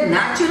 That is their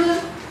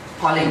natural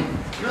calling.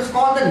 It was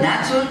called the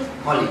natural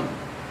calling.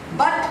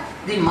 But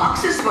the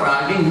Marxists were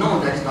arguing, no,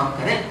 that is not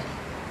correct.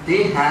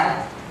 They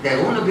have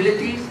their own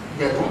abilities,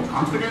 their own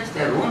confidence,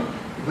 their own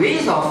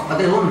ways of,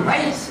 their own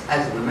rights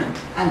as women,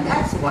 and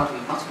that's what we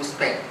must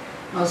respect.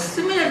 Now, a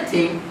similar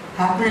thing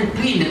happened in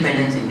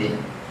pre-independence India.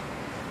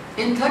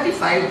 In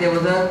 1935, there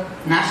was a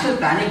National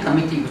Planning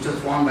Committee which was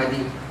formed by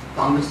the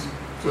Congress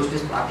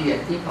Socialist Party, I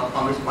think, or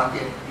Congress Party,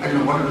 I don't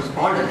know what it was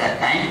called at that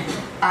time.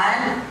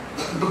 And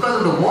because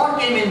of the war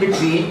came in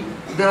between,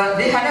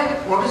 they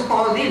had what is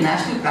called the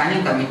National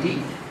Planning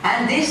Committee,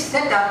 and they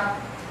set up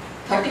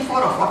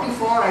 34 or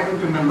 44, I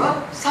don't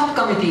remember,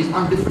 subcommittees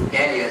on different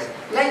areas,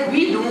 like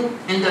we do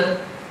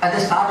at the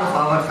start of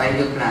our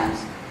 5-year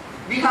plans.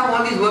 We have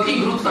all these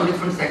working groups on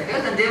different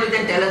sectors, and they will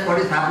then tell us what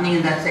is happening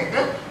in that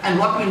sector and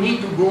what we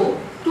need to go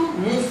to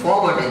move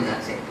forward in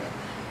that sector.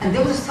 And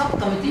there was a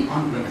subcommittee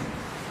on women.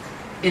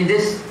 In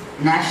this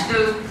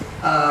National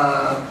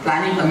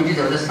Planning Committee,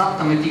 there was a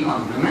subcommittee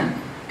on women,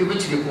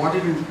 which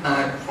reported in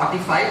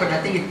 45, but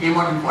I think it came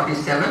out in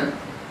 47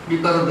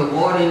 because of the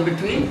war in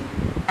between.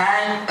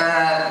 And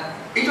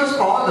it was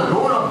called the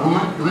role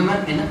of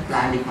women in a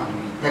planned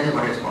economy. That is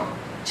what it's called.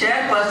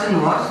 Chairperson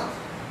was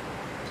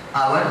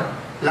our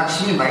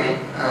Lakshmi Bai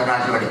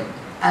Rajwade.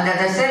 And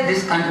as I said,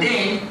 this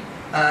contained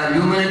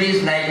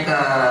luminaries like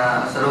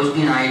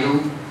Sarojini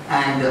Naidu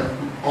and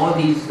all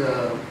these,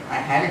 I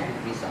had it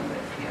with me somewhere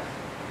here,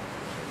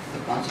 the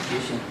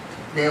constitution.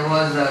 There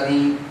was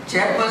the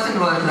chairperson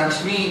was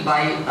Lakshmi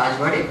Bai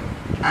Rajwade,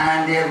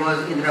 and there was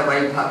Indira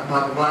Bai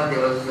Bhagwat, there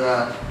was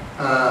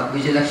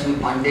Vijay Lakshmi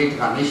Pandit,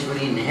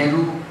 Rameshwari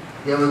Nehru,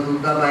 there was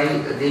Durga Bai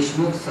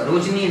Deshmukh,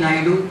 Sarojini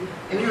Naidu.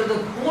 I mean, there was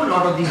a whole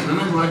lot of these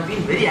women who had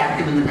been very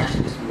active in the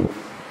nationalist movement.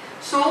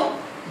 So,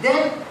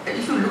 then,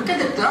 if you look at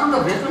the terms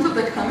of reference of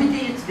that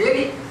committee, it's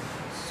really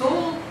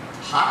so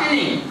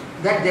heartening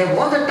that there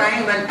was a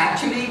time when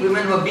actually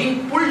women were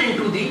being pulled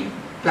into the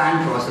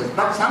planned process.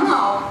 But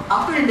somehow,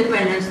 after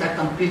independence, that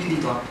completely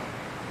got.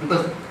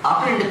 Because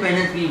after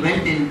independence, we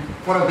went in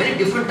for a very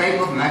different type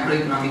of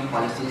macroeconomic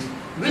policies,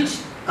 which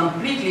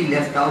completely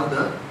left out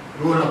the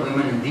role of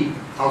women in the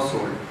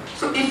household.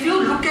 So if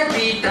you look at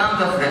the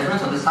terms of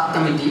reference of the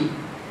subcommittee,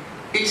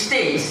 it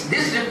states,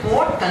 this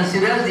report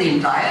considers the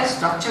entire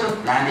structure of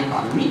planned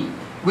economy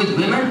with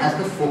women as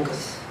the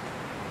focus.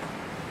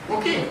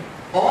 Okay,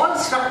 all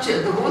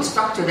structure, the whole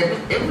structure, that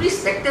means every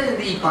sector in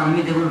the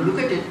economy, they will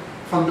look at it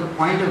from the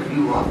point of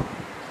view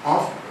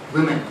of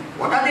women.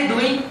 What are they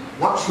doing?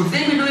 What should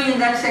they be doing in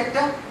that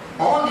sector?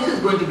 All this is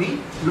going to be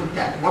looked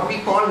at. What we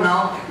call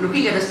now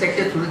looking at a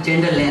sector through the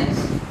gender lens.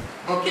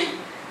 Okay?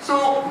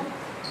 So,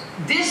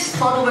 this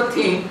sort of a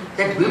thing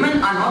that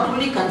women are not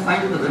only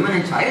confined to the women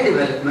and child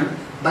development,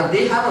 but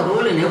they have a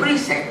role in every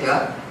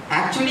sector,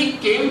 actually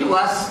came to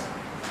us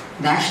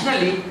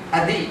nationally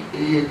at the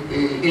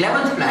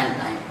 11th plan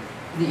time.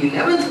 The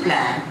 11th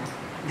plan,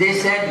 they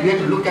said we have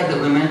to look at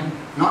the women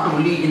not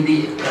only in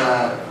the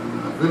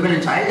women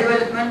and child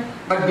development,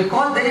 but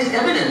because there is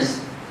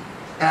evidence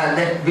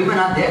that women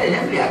are there in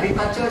every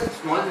agriculture,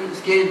 small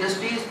scale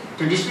industries,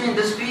 traditional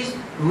industries,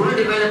 rural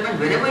development,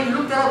 wherever you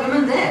look, there are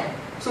women there.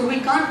 So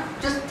we can't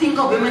just think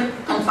of women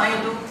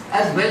confined to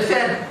as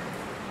welfare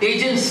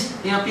agents,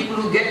 people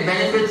who get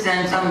benefits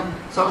and some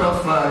sort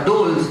of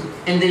doles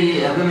in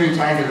the women and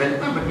child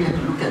development, but we have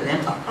to look at them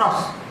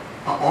across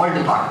all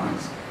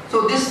departments.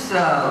 So this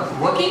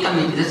working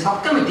committee, the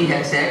subcommittee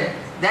had said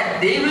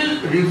that they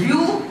will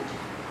review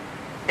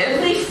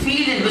every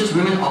field in which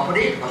women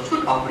operate or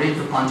should operate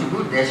to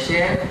contribute their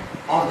share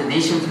of the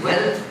nation's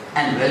wealth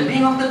and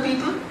well-being of the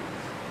people.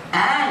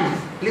 And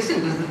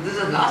listen, this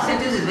last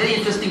sentence is very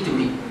interesting to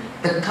me.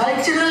 The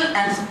cultural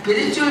and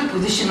spiritual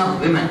position of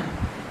women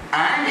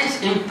and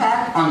its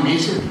impact on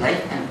nation's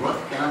life and work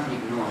cannot be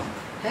ignored.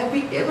 Have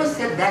we ever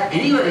said that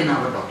anywhere in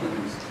our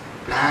documents?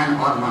 Plan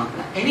or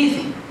non-plan?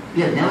 Anything.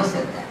 We have never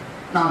said that.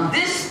 Now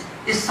this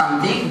is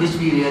something which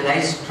we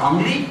realize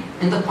strongly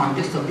in the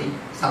context of the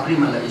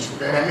Sabrimala issue.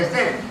 That, as I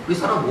said, we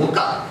sort of woke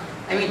up.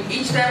 I mean,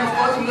 each time, of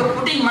course, we were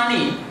putting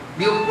money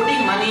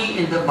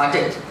in the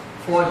budget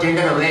for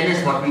gender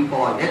awareness, what we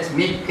call. Let's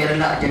make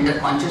Kerala a gender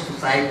conscious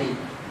society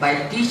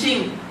by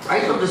teaching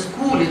right from the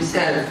school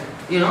itself,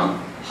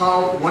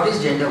 what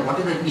is gender, what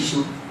is the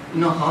issue,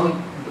 how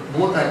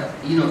both are,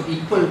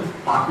 equal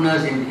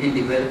partners in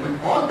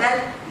development. All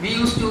that we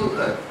used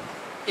to,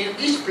 in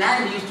each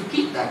plan we used to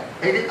keep that.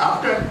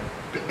 After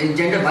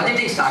gender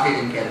budgeting started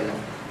in Kerala.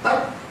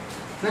 But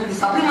when the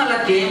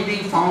Sabrimala came, we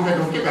found that,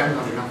 okay, that is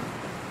not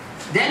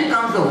enough. Then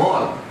comes the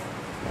wall.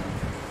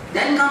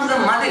 Then comes the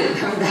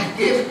Mahadevan, that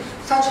gave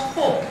such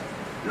hope.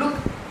 Look,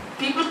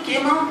 people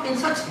came out in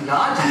such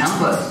large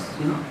numbers,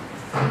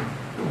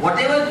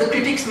 Whatever the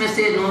critics may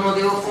say, no,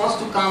 they were forced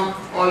to come,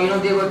 or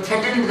they were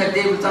threatened that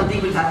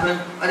something will happen,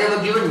 or they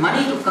were given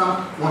money to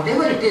come,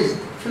 whatever it is,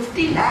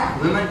 50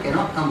 lakh women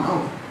cannot come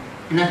out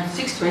in a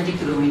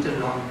 620-kilometer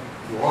long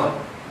wall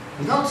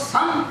without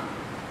some,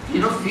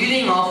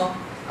 feeling of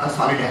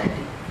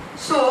solidarity.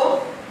 So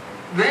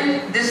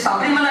when this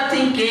Sabrimala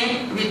thing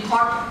came, we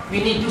thought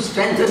we need to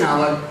strengthen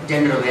our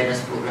gender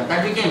awareness program.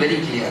 That became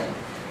very clear.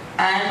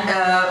 And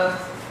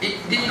it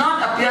did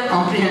not appear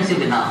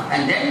comprehensive enough.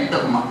 And then the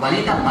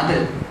Vanita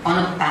Mother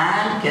on a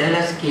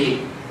pan-Kerala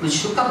scale, which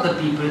shook up the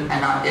people,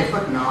 and our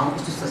effort now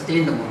is to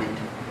sustain the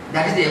momentum.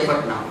 That is the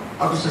effort now,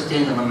 how to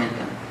sustain the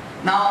momentum.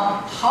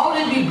 Now, how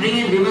did we bring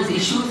in women's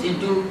issues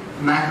into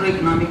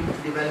macroeconomic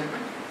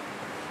development?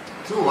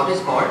 Through what is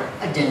called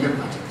a gender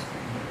budget.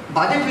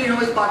 Budget, we know,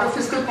 is part of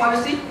fiscal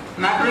policy,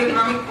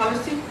 macroeconomic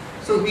policy.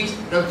 So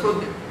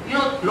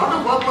a lot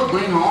of work was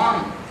going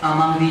on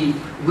among the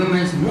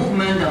women's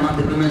movement, among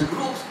the women's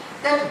groups,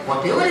 that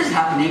whatever is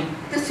happening,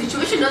 the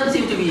situation doesn't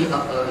seem to be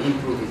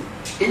improving.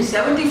 In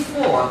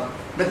 '74,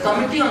 the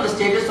Committee on the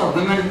Status of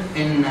Women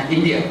in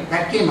India,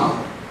 that came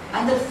out,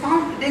 and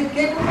they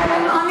get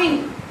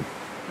alarming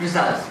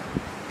results.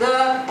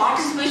 The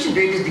participation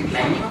rate is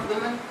declining of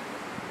women.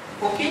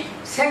 Okay,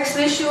 sex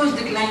ratio is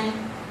declining.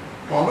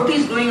 Poverty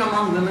is growing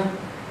among women.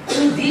 I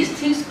mean, these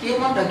things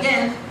came out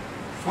again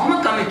from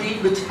a committee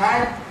which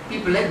had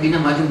people like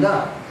Veena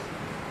Majumdar.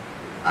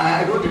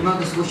 I don't remember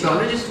the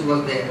sociologist who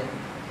was there.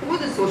 Who was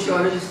the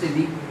sociologist,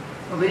 Siddik?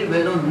 A very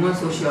well-known woman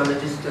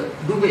sociologist,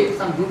 Dubey.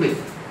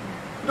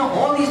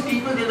 All these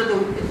people,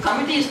 the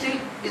committee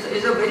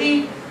is a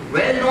very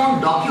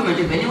well-known document.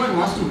 If anyone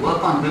wants to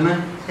work on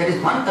women, there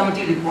is one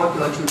committee report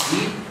you all should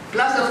read,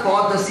 plus of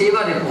course the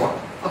Seva report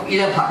of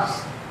Ila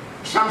Bhats,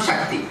 Shram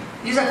Shakti.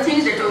 These are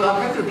things that you all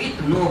have to read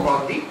to know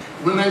about the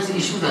women's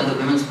issues and the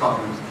women's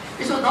problems.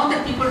 It was not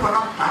that people were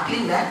not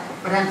tackling that,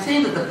 but I'm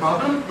saying that the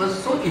problem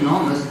was so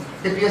enormous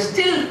that we are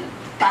still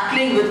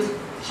tackling with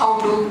how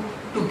to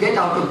get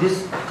out of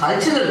this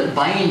cultural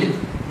bind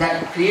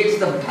that creates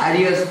the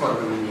barriers for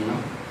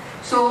women,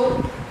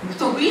 So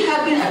we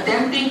have been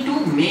attempting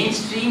to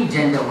mainstream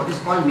gender, what is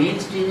called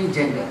mainstreaming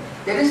gender.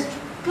 That is,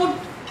 put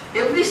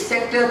every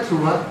sector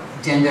through a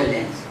gender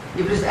lens.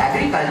 If it is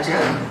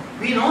agriculture,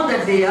 we know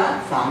that they are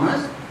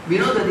farmers, we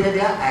know that they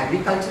are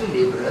agricultural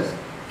laborers.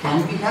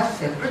 Can we have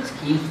separate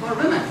schemes for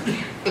women?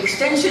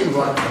 Extension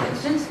work, for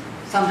instance,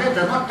 sometimes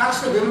does not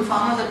touch the women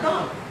farmers at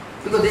all,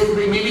 because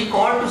they may be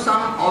called to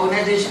some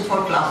organization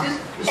for classes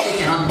which they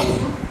cannot go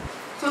to.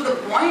 So the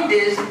point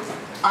is,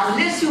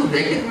 unless you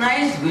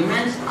recognize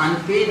women's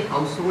unpaid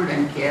household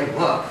and care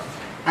work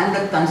and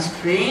the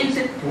constraints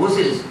it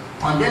poses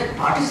on their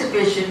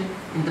participation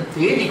in the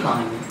paid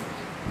economy,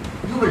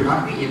 you will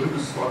not be able to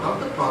sort out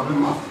the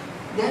problem of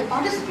their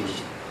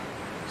participation.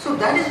 So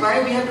that is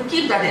why we have to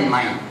keep that in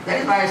mind.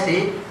 That is why I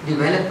say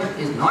development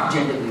is not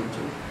gender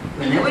neutral.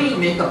 Whenever you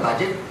make a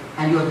budget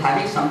and you are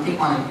having something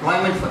on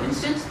employment, for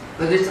instance,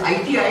 whether it's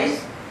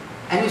ITIs,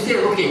 and you say,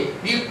 okay,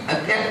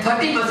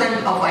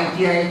 30% of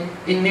ITI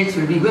inmates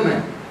will be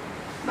women.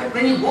 But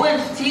when you go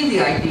and see the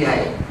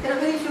ITI, there are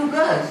very few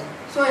girls.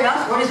 So I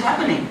asked, what is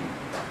happening?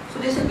 So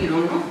they said, we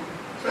don't know.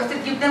 So I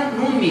said, give them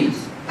noon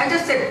meals. I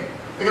just said,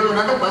 there was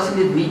another person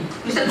with me.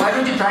 He said, why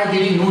don't you try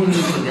giving noon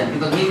meals to them?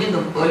 Because maybe in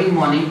the early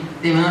morning,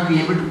 they may not be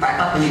able to pack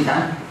up any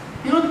time.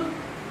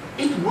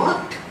 It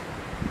worked.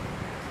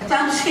 So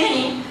I'm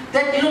saying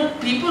that,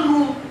 people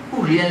who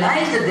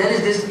realize that there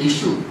is this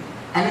issue,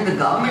 and in the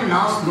government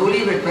now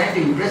slowly we're trying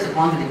to impress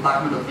upon the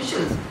department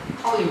officials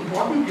how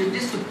important it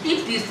is to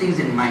keep these things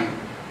in mind.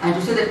 And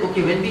to say that,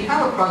 okay, when we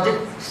have a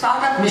project,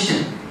 Startup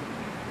Mission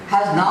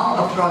has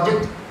now a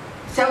project,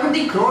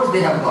 70 crores they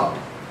have got.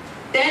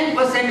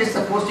 10% is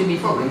supposed to be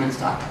for women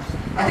startups.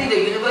 I think the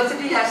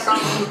university has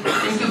some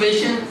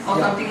incubation or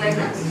something like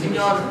that in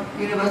your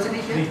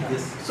university here.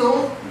 Yes.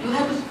 So you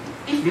have to,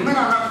 if women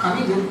are not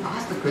coming, you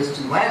ask the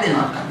question, why are they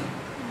not coming?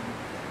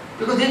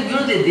 Because they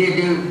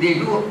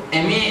do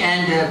MA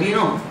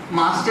and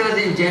masters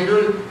in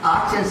general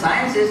arts and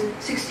sciences.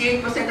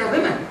 68% are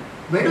women.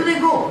 Where do they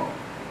go?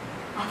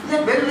 After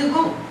that, where do they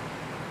go?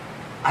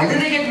 Either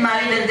they get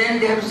married and then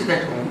they have to sit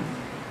at home,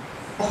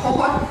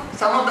 or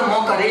some of the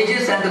more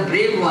courageous and the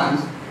brave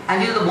ones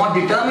and the more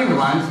determined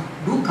ones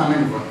do come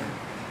and work.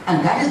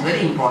 And that is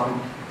very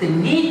important. They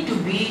need to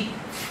be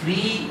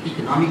free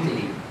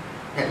economically.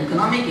 That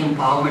economic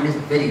empowerment is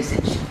very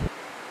essential.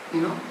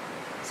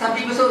 Some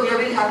people say, we are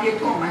very happy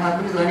at home. My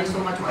husband is earning so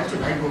much, why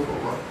should I go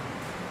for work?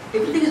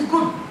 Everything is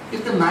good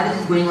if the marriage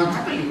is going on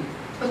happily.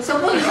 But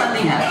suppose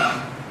something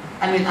happens.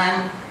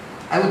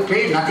 I would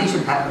pray nothing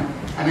should happen.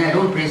 I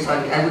don't pray,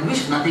 sorry. I would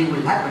wish nothing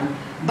will happen.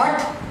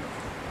 But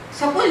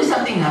suppose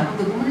something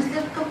happens, the woman is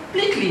left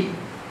completely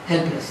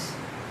helpless.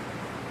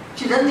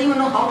 She doesn't even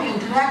know how to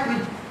interact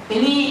with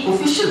any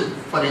official,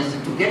 for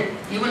instance, to get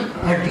even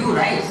her due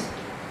rights,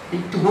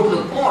 to go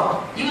to the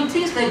court. Even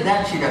things like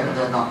that she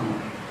does not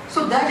know.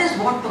 So that is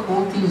what the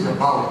whole thing is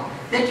about.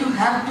 That you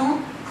have to,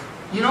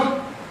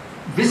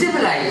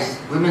 visualize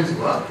women's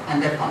work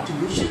and their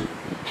contribution,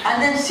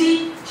 and then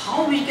see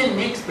how we can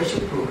make special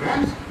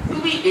programs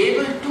to be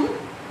able to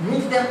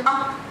move them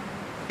up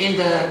in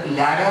the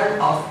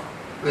ladder of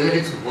whether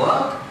it's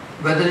work,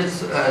 whether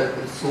it's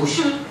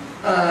social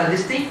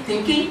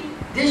thinking.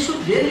 They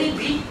should really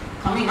be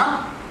coming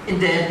up in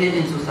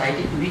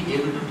society to be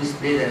able to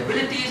display their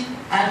abilities,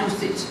 and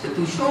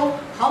to show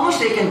how much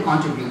they can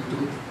contribute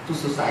to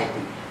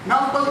society. Now,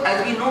 of course,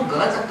 as we know,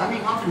 girls are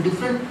coming out in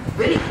different,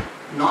 very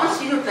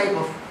non-stereotype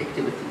of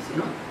activities.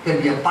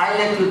 There'll be a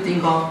pilot you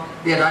think of,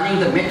 they're running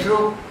the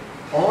metro.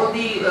 All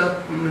the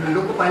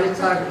loco pilots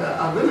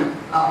are women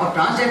or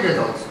transgenders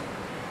also.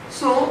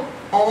 So,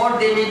 or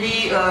they may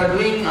be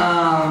doing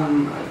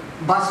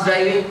bus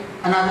driving,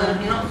 another,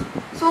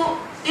 So,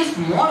 if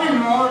more and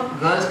more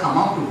girls come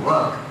out to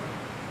work,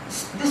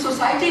 the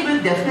society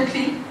will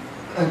definitely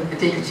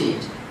take a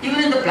change.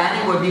 Even in the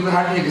planning board, we were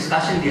having a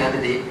discussion the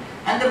other day,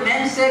 and the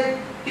men said,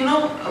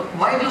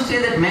 why do you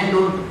say that men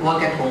don't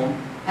work at home?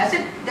 I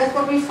said, that's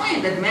what we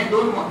find, that men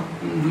don't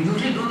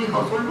usually do the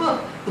household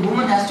work. The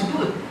woman has to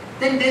do it.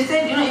 Then they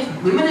said,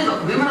 if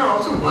women are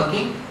also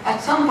working,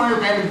 at some point of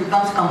time it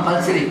becomes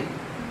compulsory.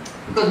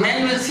 Because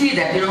men will see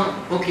that,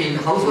 okay,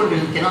 the household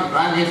cannot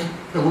run if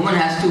the woman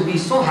has to be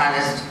so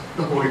harassed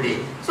the whole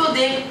day. So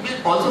they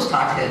will also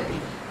start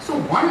helping. So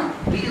one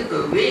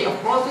way, of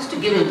course, is to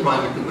give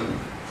employment to women.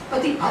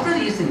 But the other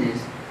reason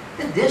is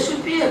that there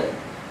should be a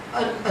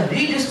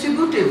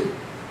redistributive,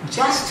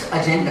 just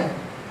agenda.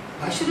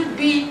 Why should it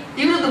be,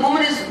 even if the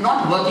woman is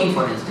not working,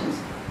 for instance,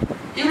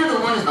 even if the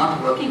woman is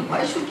not working,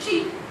 why should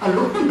she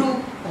alone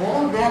do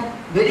all that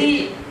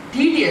very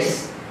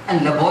tedious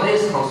and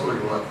laborious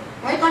household work?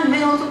 Why can't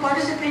men also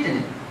participate in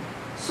it?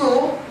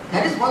 So,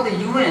 that is what the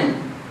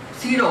UN,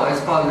 CEDAW is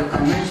called, the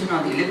Convention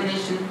on the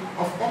Elimination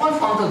of All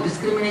Forms of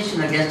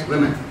Discrimination Against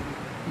Women.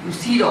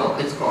 CEDAW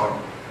it's called.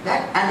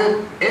 That, and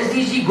the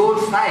SDG Goal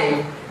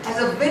 5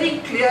 has a very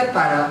clear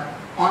para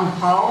on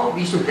how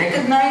we should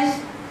recognize,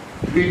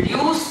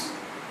 reduce,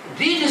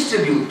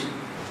 redistribute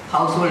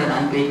household and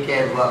unpaid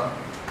care work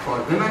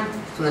for women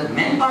so that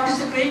men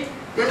participate.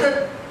 There's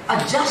a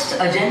just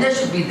agenda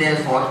should be there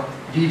for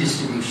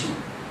redistribution.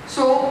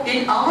 So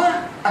in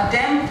our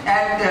attempt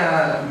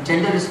at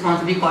gender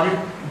responsive, we call it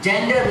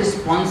gender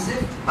responsive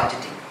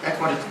budgeting. That's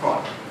what it's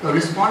called. You're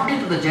responding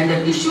to the gender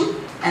issue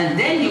and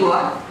then you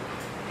are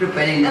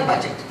preparing the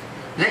budget.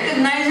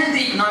 Recognizes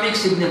the economic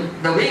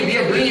significance. The way we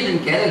are doing it in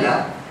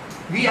Kerala,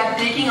 we are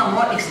taking a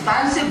more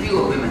expansive view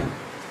of women.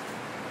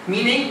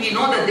 Meaning we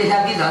know that they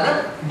have these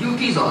other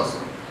duties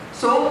also.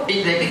 So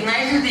it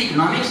recognizes the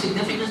economic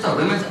significance of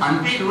women's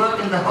unpaid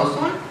work in the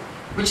household,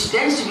 which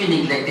tends to be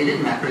neglected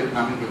in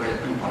macroeconomic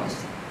development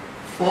policy.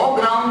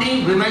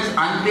 Foregrounding women's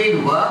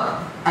unpaid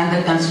work and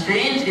the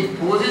constraints it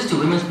poses to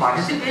women's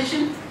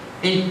participation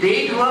in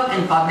paid work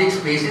in public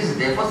spaces is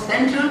therefore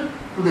central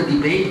to the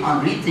debate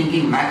on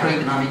rethinking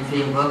macroeconomic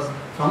frameworks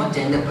from a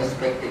gender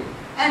perspective.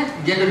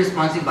 And gender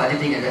responsive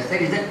budgeting, as I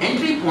said, is an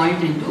entry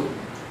point into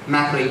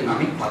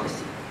macroeconomic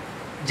policy.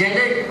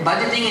 Gender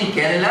budgeting in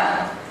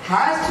Kerala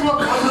has, through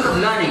a process of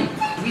learning,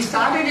 we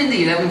started in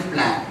the 11th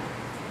plan.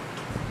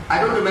 I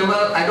don't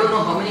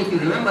know how many of you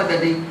remember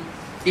that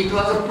it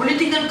was a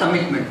political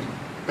commitment.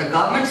 The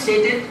government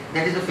stated,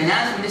 that is the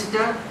finance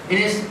minister, in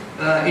his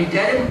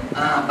interim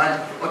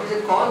budget, what is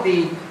it called?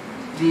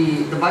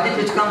 The budget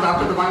which comes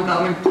after the one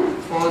government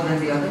falls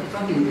and the other, it's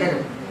not the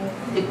interim.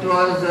 It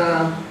was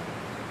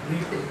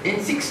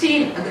in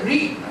 16,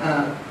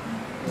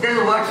 there's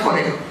a word for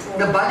it.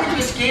 The budget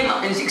which came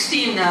in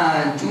 16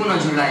 June or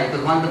July,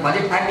 because the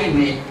budget had been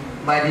made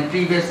by the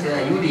previous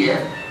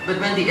UDF, but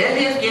when the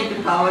LDF came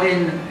to power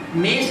in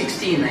May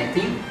 16, I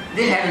think,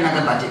 they had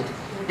another budget.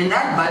 In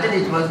that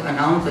budget, it was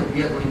announced that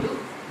we are going to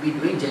be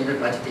doing gender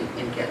budgeting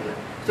in Kerala.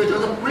 So it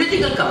was a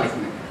political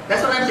commitment.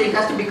 That's what I'm saying, it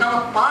has to become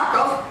a part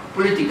of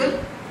political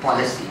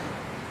policy.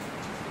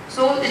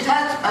 So it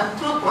has,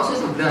 through a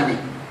process of learning,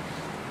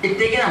 it's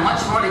taken a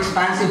much more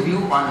expansive view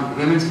on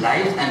women's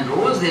lives and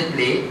roles they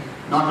play,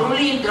 not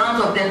only in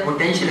terms of their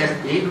potential as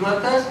paid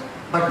workers,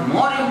 but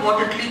more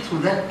importantly through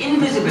their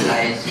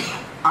invisibilized,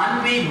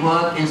 unpaid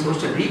work in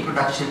social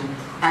reproduction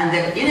and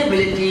their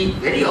inability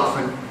very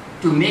often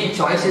to make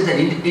choices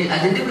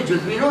as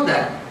individuals. We know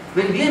that.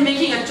 When we are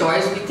making a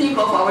choice, we think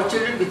of our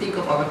children, we think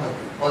of our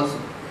husband also.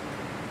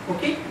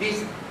 Okay?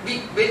 We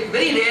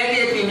very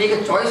rarely that we make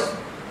a choice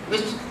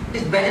which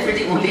is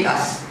benefiting only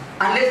us,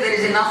 unless there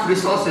is enough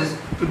resources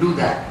to do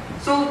that.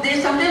 So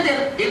sometimes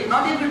they're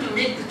not able to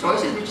make the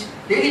choices which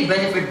really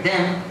benefit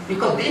them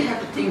because they have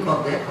to think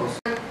of their house.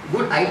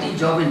 Good IT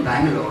job in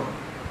Bangalore,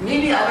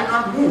 maybe I will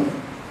not move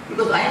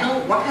because I know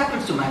what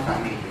happens to my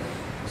family here.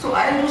 So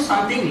I will do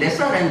something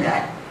lesser than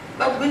that,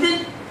 but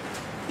within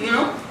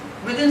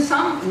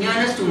some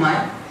nearness to my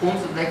home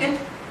so that I can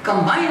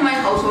combine my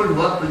household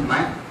work with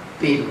my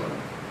paid work.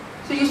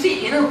 So you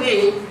see, in a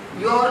way,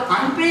 your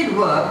unpaid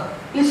work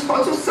is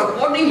also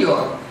supporting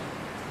your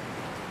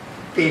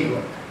paid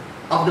work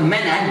of the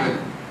men and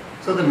women.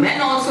 So the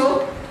men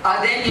also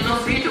are then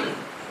free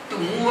to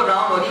move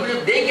around, or even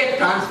if they get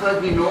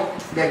transferred, we know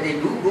that they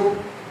do go,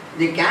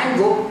 they can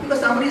go because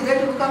somebody is there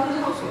to look after the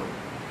household.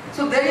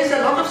 So there is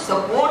a lot of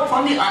support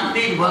from the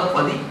unpaid work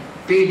for the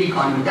paid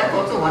economy. That's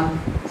also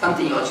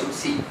something you all should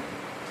see.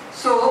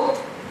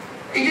 So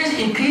it is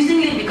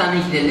increasingly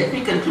becoming clear. Let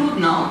me conclude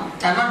now.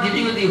 I'm not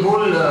giving you the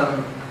whole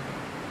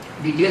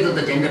details of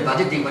the gender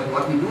budgeting, but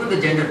what we do in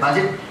the gender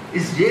budget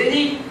is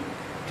really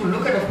to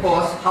look at, of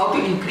course, how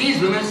to increase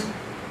women's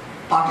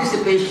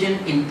participation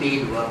in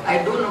paid work.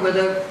 I don't know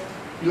whether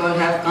you all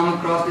have come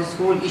across this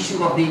whole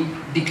issue of the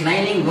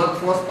declining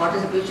workforce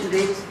participation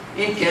rates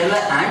in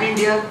Kerala and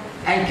India.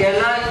 And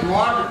Kerala is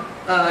more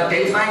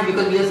terrifying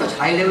because we have such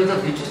high levels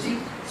of literacy.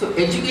 So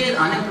educated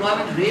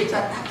unemployment rates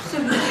are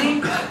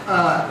absolutely,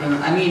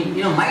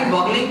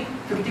 mind-boggling.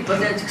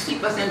 50%,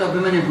 60% of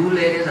women in rural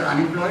areas are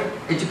unemployed,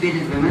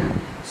 educated women.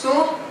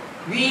 So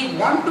we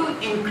want to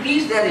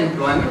increase their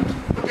employment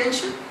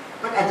potential,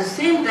 but at the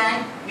same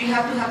time, we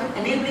have to have an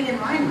enabling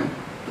environment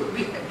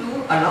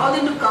to allow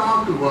them to come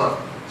out to work.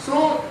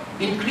 So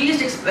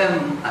increased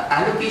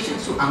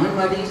allocations to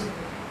Anganwadis,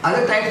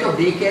 other types of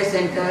daycare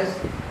centers,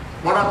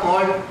 what are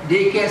called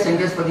daycare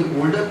centers for the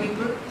older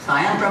people,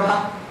 Sayan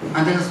Prabha,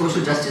 and then the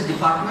social justice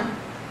department.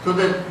 So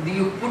that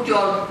you put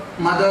your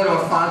mother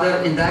or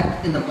father in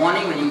that in the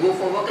morning when you go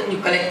for work and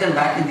you collect them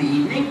back in the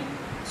evening.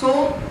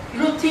 So,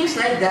 things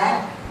like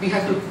that we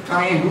have to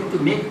try and do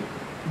to make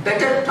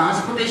better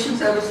transportation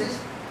services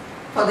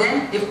for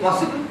them if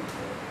possible.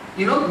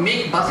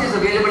 Make buses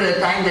available at a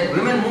time that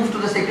women move to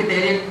the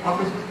secretariat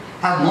offices,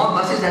 have more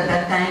buses at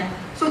that time.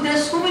 So there are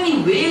so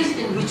many ways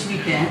in which we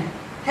can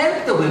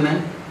help the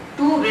women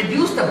to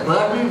reduce the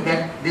burden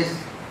that this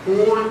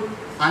whole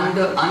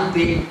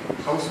unpaid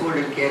household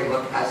and care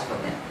work has for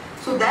them.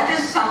 So that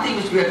is something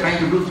which we are trying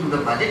to do through the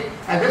budget.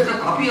 I've just a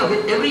copy of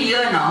it every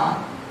year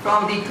now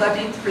from the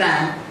 13th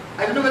plan.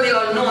 I don't know whether you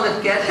all know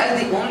that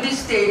Kerala is the only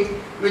state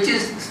which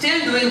is still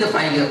doing the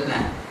 5-year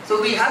plan.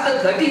 So we have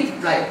the 13th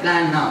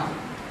plan now.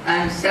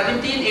 And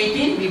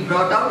 17-18 we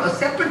brought out a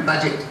separate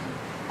budget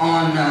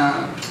on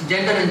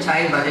gender and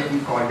child budget, we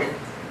called it.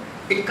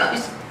 It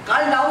is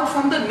culled out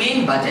from the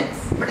main budget,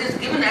 but it's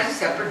given as a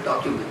separate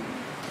document.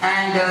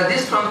 And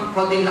this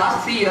for the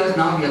last 3 years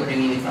now we are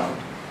bringing it out.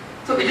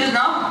 So it is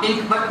now,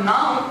 but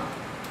now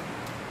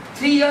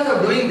 3 years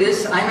of doing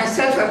this, I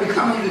myself have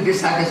become a little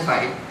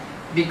dissatisfied,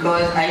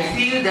 because I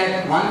feel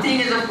that one thing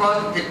is, of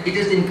course, that it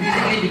is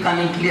increasingly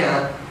becoming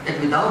clear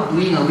that without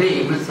doing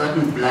away with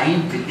certain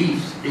blind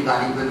beliefs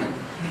regarding women,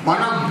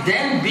 one of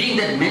them being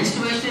that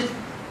menstruation is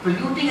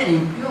polluting and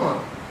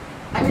impure.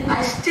 I mean,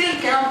 I still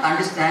cannot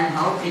understand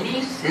how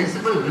any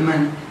sensible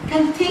woman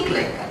can think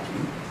like that.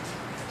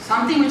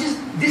 Something which is,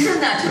 this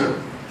is natural,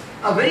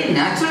 a very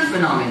natural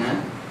phenomenon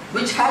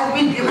which has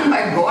been given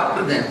by God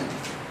to them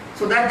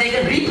so that they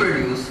can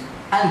reproduce,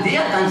 and they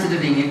are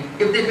considering it,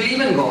 if they believe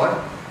in God,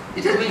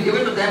 it has been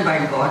given to them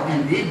by God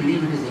and they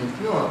believe it is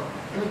impure.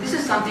 I mean, this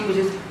is something which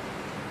is,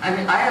 I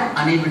am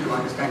unable to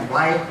understand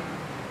why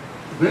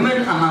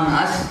women among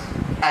us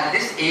at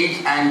this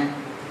age and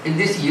in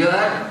this year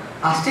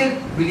are still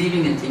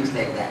believing in things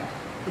like that.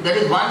 So that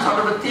is one sort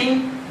of a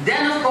thing.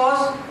 Then of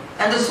course,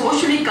 and the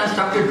socially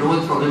constructed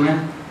roles for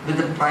women with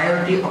the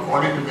priority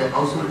accorded to their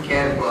household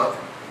care work,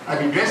 a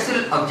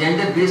redressal of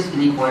gender-based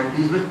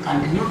inequalities will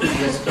continue to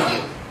be a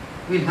struggle.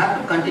 We'll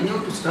have to continue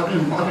to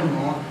struggle more and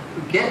more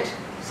to get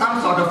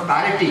some sort of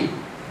parity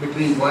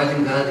between boys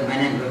and girls,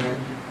 men and women,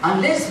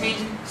 unless we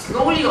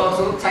slowly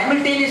also,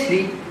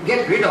 simultaneously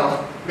get rid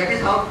of, that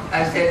is how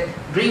I said,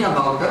 bring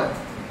about the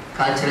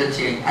cultural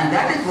change. And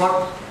that is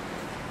what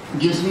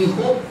gives me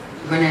hope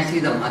when I see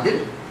the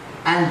Madil.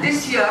 And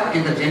this year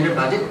in the gender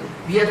budget,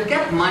 we have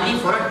kept money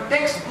for a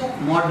textbook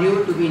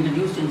module to be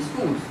introduced in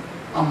schools.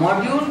 A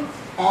module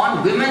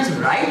on women's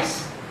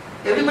rights.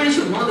 Everybody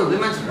should know the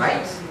women's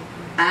rights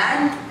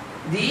and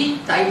the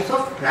types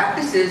of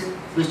practices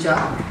which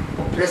are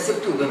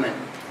oppressive to women.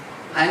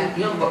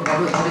 And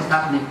what is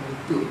happening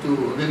to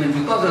women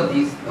because of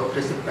these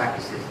oppressive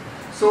practices.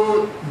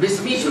 So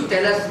BISMI should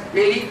tell us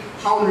really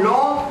how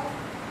law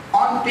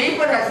on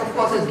paper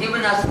has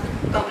given us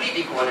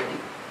complete equality.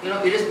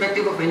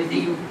 Irrespective of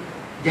anything,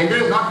 gender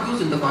is not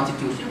used in the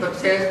constitution, but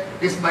says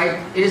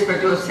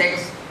irrespective of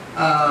sex,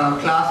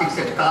 class,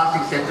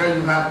 etc.,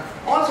 you have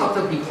all sorts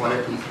of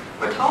equalities.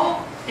 But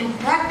how in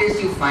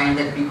practice you find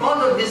that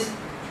because of this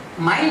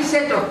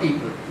mindset of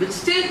people, which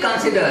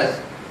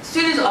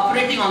still is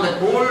operating on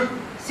that old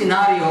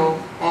scenario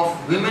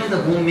of women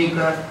the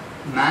homemaker,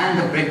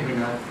 man the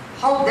breadwinner,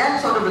 how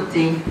that sort of a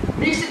thing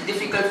makes it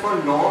difficult for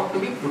law to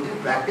be put in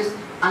practice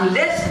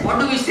unless, what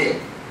do we say?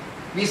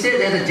 We say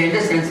there's a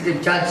gender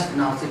sensitive judge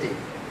now sitting.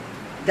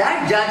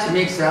 That judge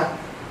makes up,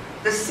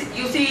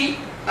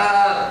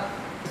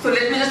 so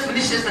let me just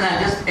finish this and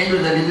I'll just end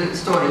with a little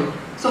story.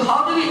 So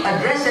how do we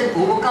address and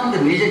overcome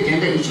the major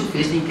gender issue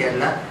facing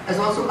Kerala as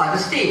also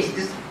other states?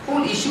 This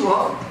whole issue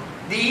of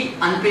the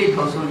unpaid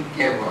household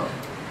care work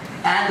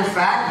and the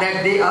fact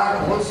that they are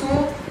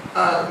also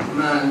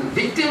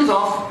victims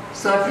of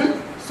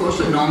certain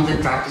social norms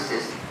and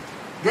practices.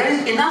 There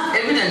is enough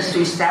evidence to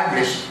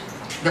establish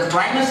the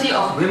primacy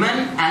of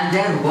women and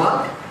their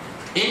work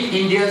in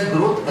India's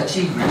growth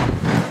achievement,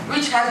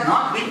 which has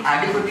not been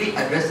adequately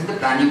addressed in the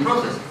planning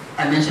process.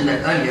 I mentioned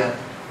that earlier.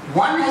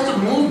 One has to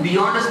move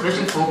beyond a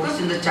special focus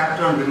in the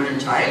chapter on women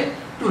and child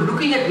to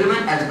looking at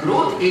women as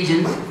growth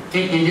agents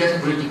in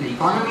India's political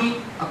economy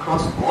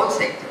across all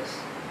sectors.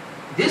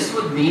 This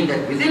would mean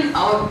that within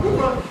our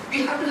overall,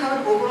 we have to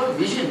have an overall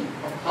vision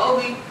of how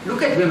we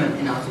look at women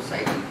in our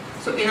society.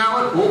 So in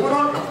our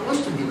overall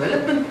approach to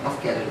development of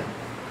Kerala,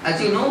 as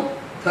you know,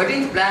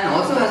 13th plan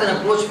also has an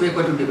approach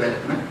paper to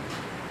development,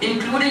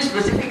 including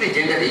specifically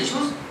gender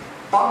issues.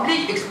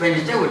 Public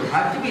expenditure would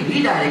have to be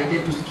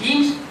redirected to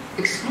schemes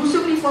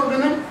exclusively for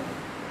women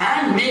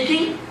and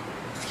making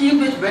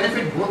schemes which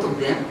benefit both of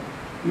them,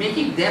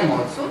 making them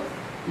also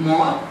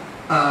more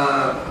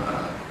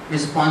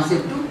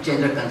responsive to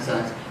gender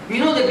concerns. We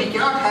know that we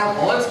cannot have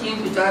all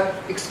schemes which are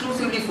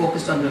exclusively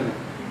focused on women,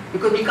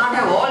 because we can't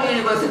have all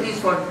universities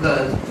for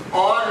girls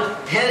or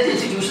health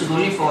institutions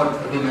only for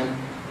women.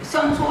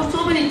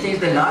 So many things.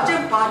 The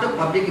larger part of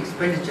public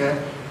expenditure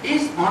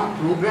is on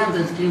programs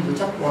and schemes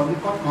which are what we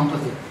call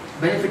composite,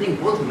 benefiting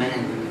both men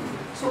and women.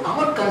 So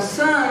our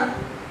concern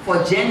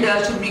for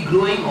gender should be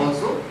growing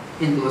also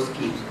in those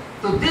schemes.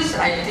 So this,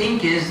 I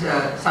think, is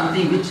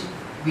something which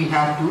we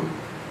have to,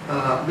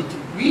 which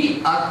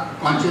we are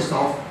conscious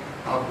of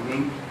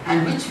doing,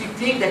 and which we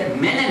think that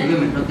men and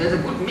women, there's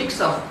a good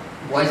mix of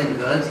boys and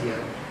girls here,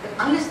 that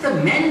unless the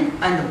men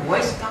and the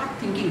boys start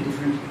thinking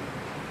differently,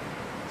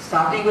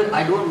 starting with,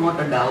 I don't want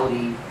a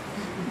dowry,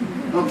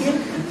 okay,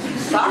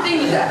 starting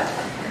with that.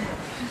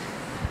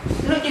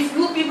 If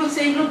you people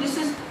say, this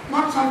is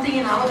not something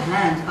in our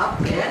hands, our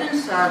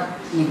parents are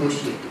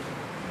negotiating.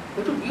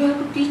 But you have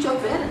to teach your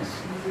parents.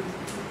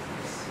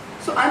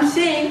 So I'm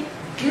saying,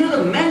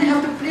 the men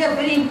have to play a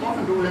very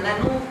important role, and I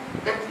know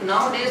that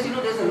nowadays,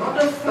 there's a lot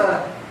of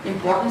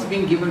importance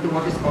being given to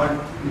what is called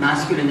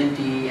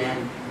masculinity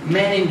and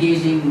men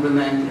engaging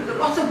women.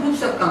 Lots of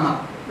groups have come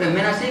up where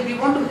men are saying, we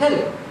want to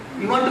help.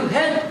 We want to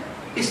help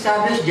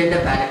establish gender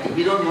parity.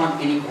 We don't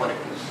want inequality.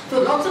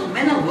 So lots of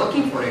men are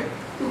working for it.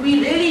 So we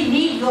really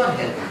need your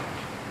help.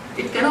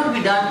 It cannot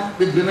be done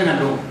with women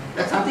alone.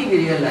 That's something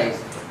we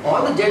realize.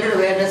 All the gender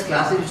awareness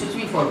classes which should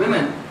be for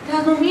women, it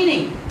has no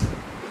meaning.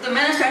 If the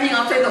men are standing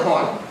outside the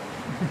hall,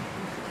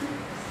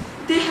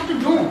 they have to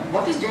know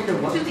what is gender,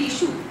 what is the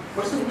issue,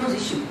 what is the woman's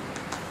issue.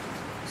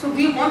 So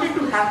we want it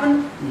to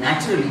happen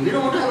naturally. We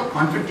don't want to have a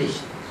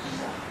confrontation.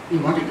 We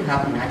want it to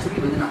happen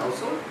naturally within a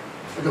household,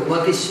 where the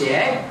work is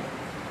shared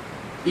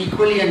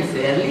equally and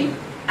fairly,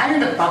 and in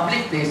the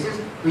public places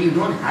where you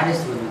don't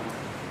harass women.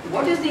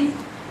 What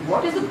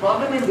is the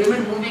problem in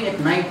women moving at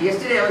night?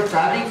 Yesterday I was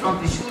traveling from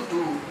Thrissur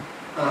to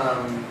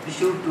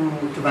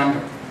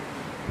Trivandrum.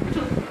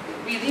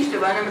 We reached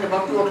Trivandrum at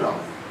about 2 o'clock.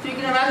 So you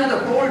can imagine the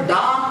whole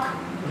dark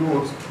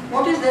roads.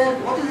 What is there?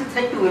 What is the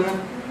threat to women?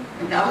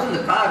 And I was in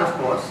the car, of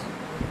course.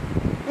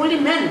 Only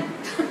men.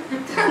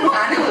 There are no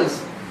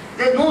animals.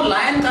 There's no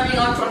lion coming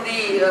out from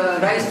the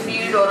rice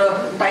field or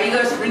a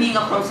tiger springing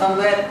up from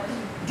somewhere.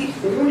 The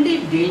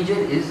only danger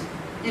is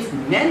if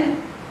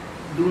men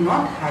do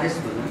not harass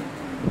women,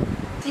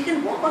 they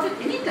can walk out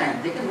at any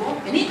time. They can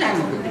walk any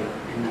time of the day.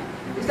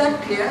 Is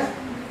that clear?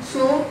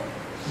 So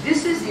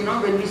this is,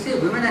 when we say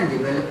women and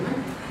development,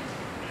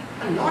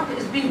 a lot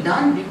is being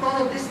done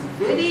because of this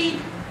very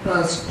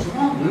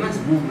strong women's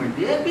movement.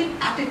 They have been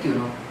at it,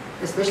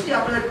 especially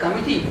after that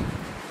committee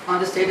on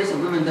the status of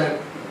women, the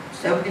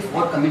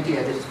 74th committee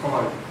as it's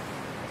called.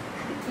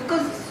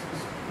 Because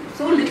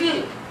so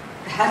little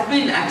has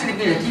actually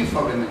been achieved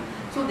for women.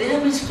 So they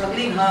have been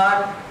struggling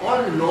hard.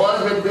 All the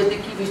laws which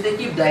they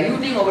keep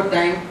diluting over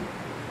time,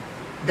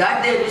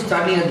 that they have been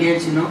struggling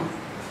against,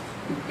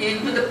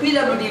 Into the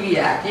PWDV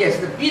Act, yes,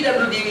 the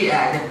PWDV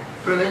Act,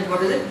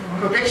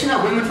 Protection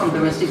of Women from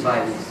Domestic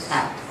Violence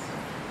Act.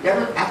 That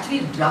was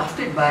actually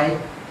drafted by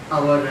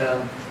our,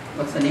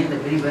 what's her name, the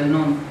very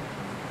well-known,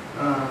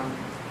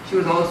 she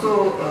was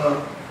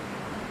also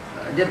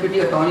Deputy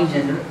Attorney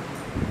General,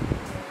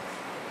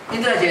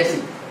 Indira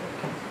Jayasinghe.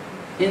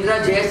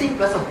 Indira Jayasinghe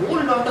plus a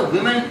whole lot of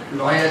women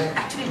lawyers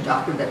actually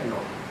drafted that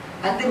law.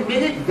 And they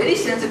made it very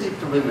sensitive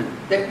to women.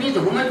 That means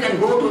the woman can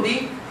go to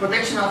the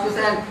protection officer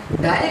and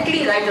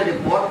directly write a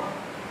report.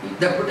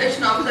 The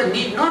protection officer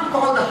need not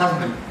call the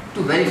husband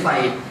to verify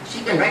it.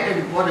 She can write a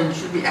report and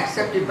should be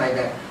accepted by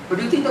that. But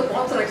do you think the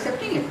courts are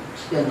accepting it?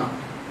 They are not.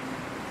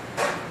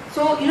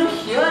 So,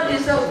 here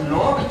is a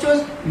law which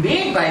was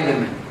made by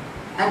women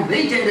and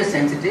very gender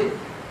sensitive.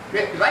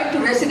 Right to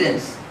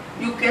residence.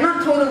 You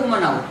cannot throw the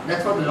woman out.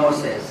 That's what the law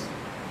says.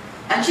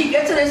 And she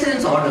gets a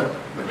residence order.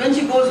 But when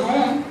she goes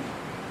home,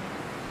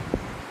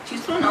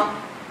 she's thrown out.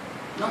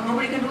 Now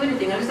nobody can do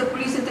anything unless the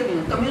police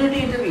intervenes,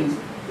 community intervenes.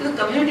 So the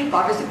community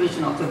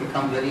participation also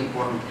becomes very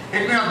important.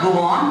 Let me not go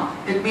on.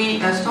 Let me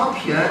stop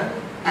here.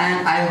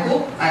 And I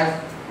hope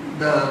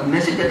the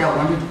message that I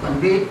wanted to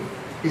convey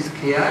is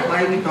clear.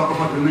 Why we talk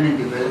about women in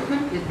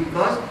development is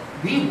because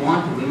we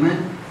want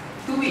women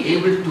to be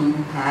able to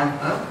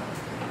have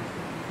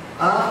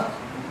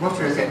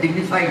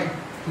dignified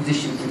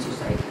position in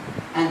society.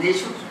 And they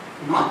should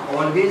not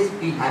always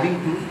be having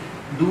to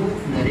do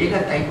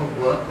Narega type of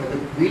work, where the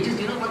wages,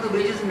 what the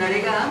wages in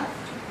Narega are?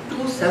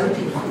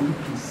 271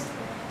 rupees.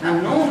 Now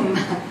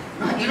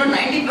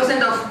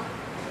 90% of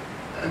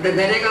the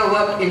Narega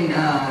work in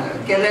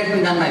Kerala has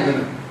been done by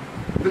women.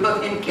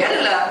 Because in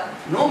Kerala,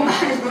 no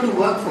man is going to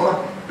work for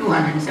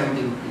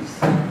 270 rupees.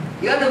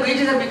 Here the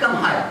wages have become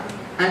higher.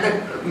 and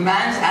the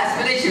man's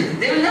aspirations,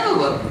 they will never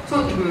work.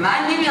 So the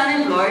man may be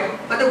unemployed,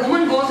 but the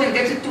woman goes and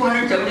gets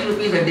 270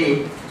 rupees a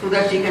day so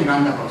that she can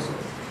run the household.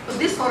 So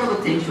this sort of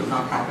a thing should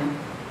not happen.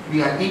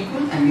 We are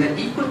equal and we are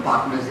equal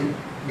partners in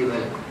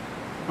development.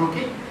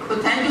 Okay? So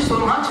thank you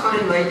so much for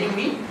inviting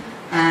me,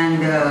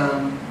 and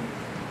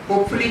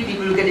hopefully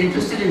people will get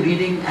interested in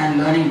reading and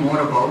learning more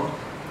about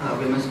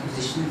women's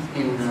position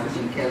in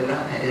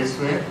Kerala and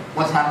elsewhere.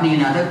 What's happening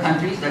in other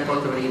countries, that's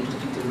also very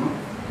interesting to know.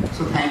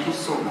 So thank you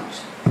so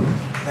much.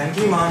 Thank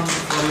you, ma'am,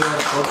 for your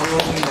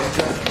thought-provoking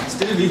lecture.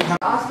 Still we have...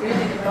 Ask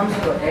anything that comes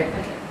to your head.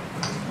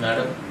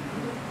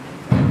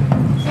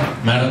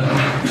 Madam,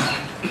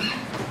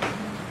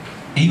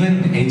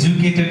 even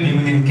educated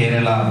women in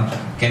Kerala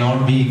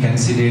cannot be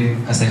considered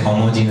as a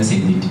homogeneous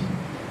entity.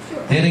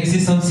 There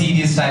exists some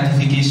serious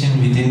stratification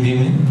within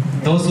women.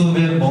 Those who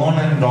were born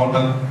and brought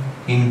up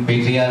in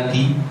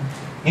patriarchy,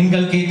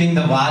 inculcating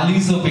the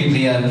values of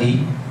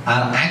patriarchy,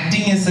 are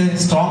acting as a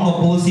strong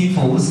opposing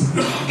force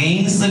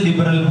against the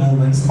liberal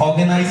movements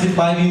organized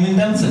by women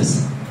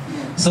themselves.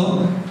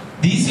 So,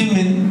 these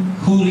women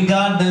who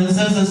regard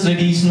themselves as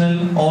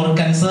traditional or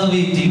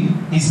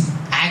conservative is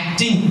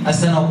acting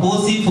as an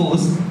opposing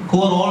force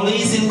who are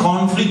always in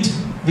conflict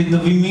with the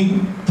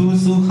women,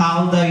 those who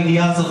have the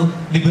ideas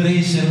of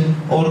liberation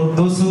or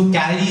those who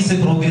carries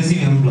a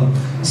progressive emblem.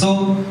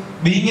 So,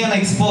 being an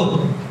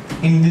expert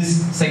in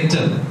this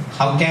sector,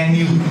 how can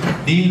you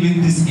deal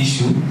with this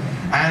issue?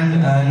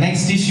 And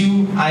next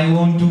issue, I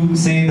want to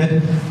say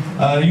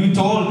that you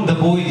told the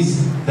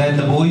boys that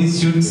the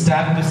boys should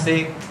start to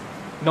say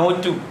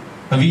no to.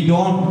 We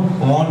don't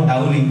want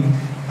dowry,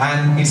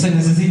 and it's a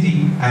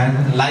necessity.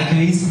 And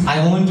likewise,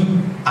 I want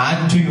to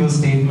add to your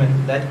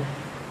statement that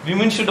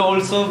women should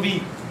also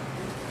be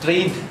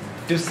trained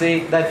to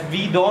say that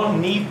we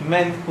don't need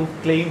men who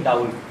claim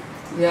dowry.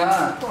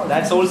 Yeah.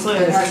 That's also a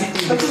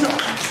necessity. But you know,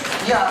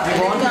 yeah,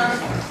 I want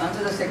to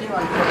answer the second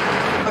one.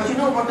 But you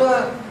know what?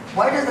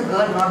 Why does the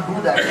girl not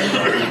do that?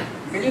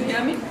 Can you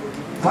hear me?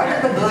 Why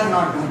does the girl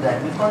not do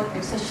that? Because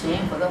it's a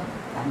shame for the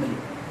family.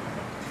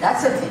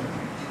 That's the thing.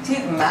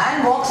 See,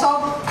 man walks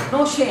out,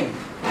 no shame.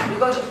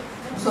 Because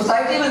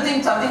society will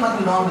think something must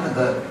be wrong with the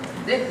girl.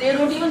 They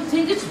don't even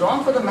think it's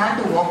wrong for the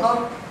man to walk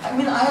out. I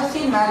mean, I have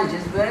seen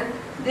marriages where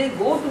they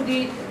go to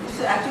the, this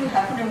actually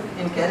happened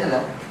in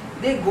Kerala,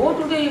 they go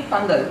to the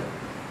pandal.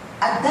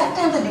 At that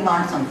time they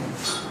demand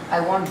something. I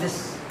want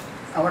this,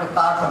 I want a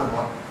car for the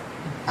boy.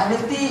 And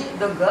if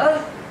the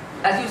girl,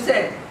 as you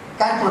said,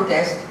 can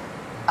protest,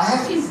 I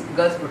have seen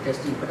girls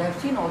protesting, but I have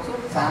seen also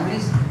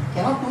families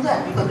cannot do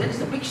that because there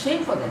is a big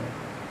shame for them.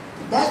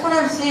 That's what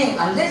I am saying.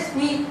 Unless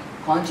we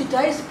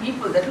conscientize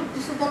people that look,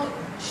 this is not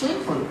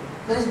shameful.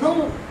 There is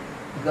no,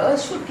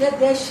 girls should get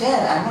their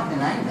share. I am not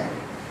denying that.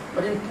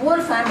 But in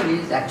poor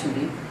families,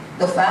 actually,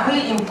 the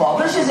family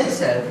impoverishes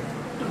itself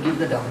to give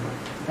the dowry.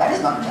 That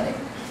is not correct.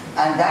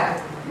 And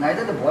that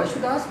neither the boy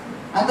should ask,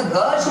 and the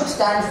girl should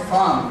stand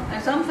firm.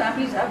 And some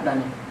families have done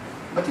it.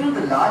 But you know,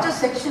 the larger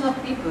section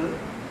of people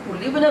who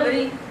live in a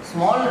very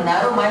small,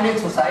 narrow-minded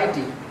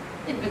society,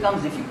 it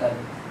becomes difficult.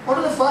 What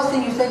was the first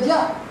thing you said?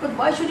 Yeah, but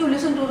why should you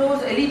listen to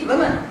those elite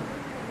women?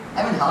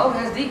 I mean, how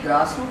has the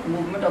grassroots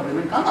movement of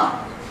women come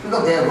up?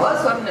 Because there were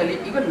certain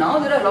elite, even now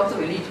there are lots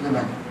of elite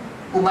women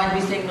who might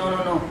be saying,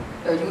 no,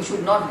 you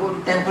should not go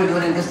to temple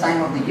during this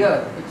time of the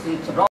year.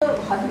 It's wrong.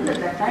 Husband at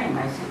that time,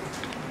 I say,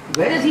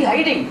 where is he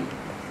hiding?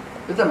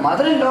 If the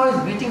mother-in-law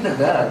is beating the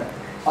girl,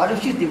 or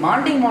if she's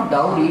demanding more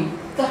dowry,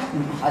 the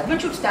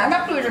husband should stand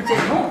up to it and say,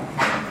 no,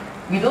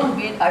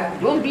 I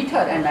don't beat her,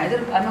 and neither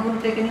I'm not going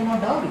to take any more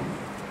dowry.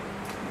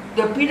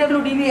 The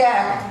PWDB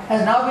Act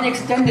has now been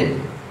extended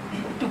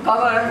to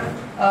cover,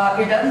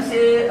 it doesn't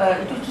say,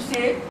 it used to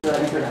say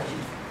introduction.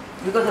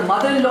 Because the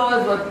mother-in-law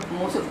is what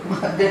most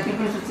of the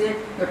people used to say,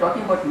 you're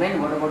talking about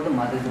men, what about the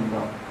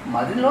mothers-in-law?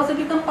 Mother-in-laws have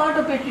become part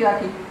of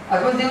patriarchy,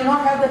 otherwise they will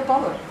not have that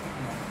power.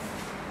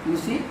 You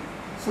see?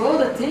 So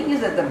the thing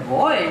is that the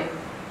boy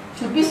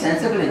should be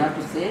sensible enough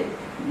to say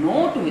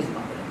no to his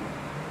mother-in-law.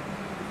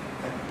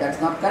 But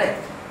that's not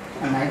correct.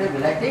 And neither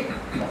will I take.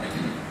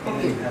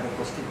 Okay, you have a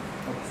question.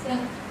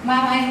 Sir,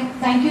 ma'am, I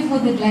thank you for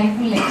the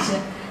delightful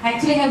lecture.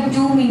 Actually, I have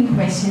two main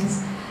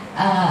questions.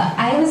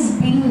 I was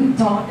being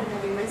taught in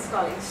a women's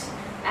college,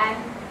 and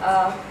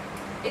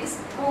it is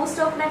most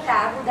often a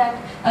taboo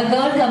that a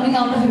girl coming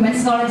out of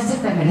women's college is a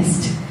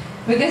feminist.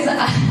 Because,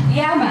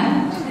 yeah,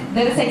 ma'am,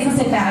 there is sex as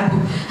a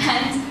taboo.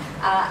 And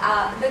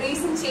the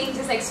recent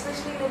changes,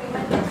 especially the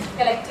women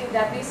collective,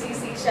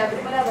 WCC,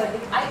 Shabrimala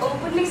Verdict, I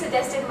openly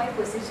suggested my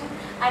position,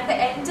 and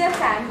the entire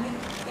family,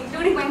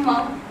 including my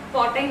mom,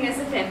 portraying as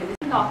a feminist,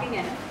 talking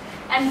enough.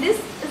 And this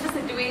is the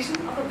situation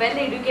of a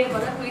well-educated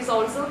mother who is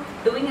also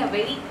doing a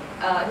very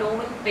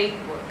normal paid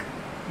work.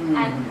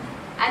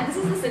 And this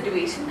is the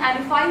situation. And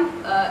if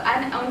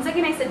and once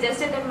again I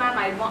suggested that,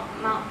 ma'am,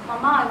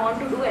 Mama, I want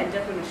to do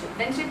entrepreneurship.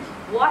 Then she,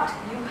 what?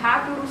 You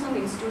have to do some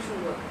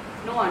institutional work,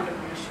 no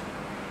entrepreneurship.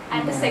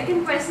 And the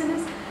second question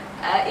is,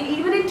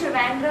 even in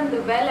Trivandrum,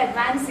 the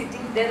well-advanced city,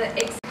 there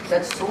are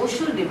that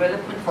social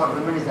development for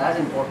women is as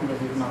important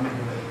as economic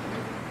development.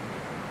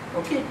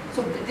 Okay,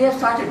 so they have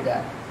started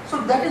that.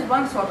 So that is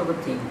one sort of a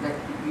thing that,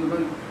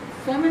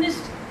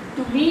 feminist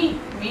to me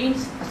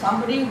means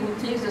somebody who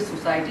thinks the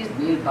society is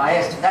male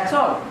biased. That's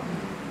all.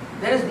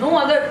 There is no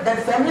other,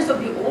 that feminists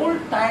of the old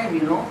time,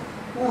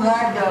 who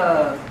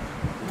had,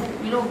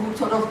 who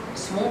sort of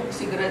smoked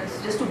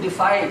cigarettes just to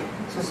defy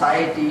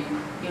society,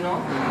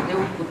 they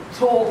would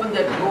throw open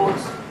their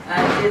clothes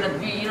and say that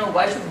we,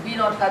 why should we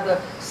not have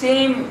the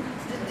same,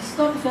 this is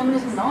not the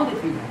feminism now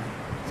that we have.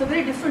 It's a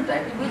very different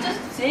type. We're just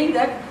saying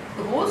that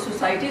the whole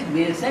society is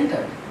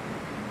male-centered.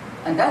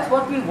 And that's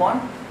what we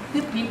want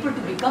the people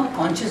to become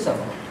conscious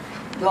about.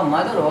 Your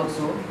mother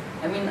also,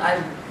 I mean,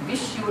 I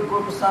wish you would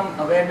go to some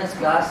awareness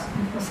class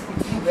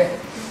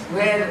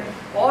where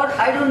or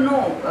I don't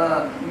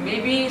know,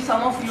 maybe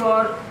some of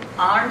your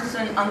aunts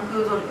and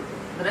uncles or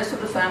the rest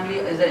of the family,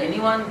 is there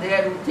anyone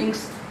there who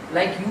thinks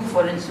like you,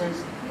 for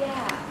instance?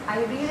 Yeah,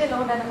 I read a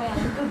lot and my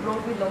uncle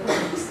brought me a lot of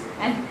books.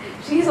 And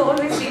she's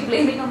always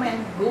blaming on me,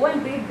 go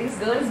and read, this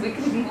girl is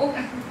becoming more.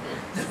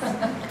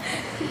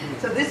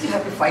 So this you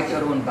have to fight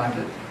your own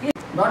battle.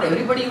 Not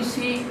everybody you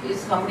see is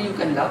somebody you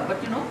can love,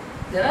 but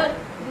there are,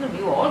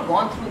 we've all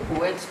gone through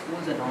co-ed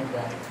schools and all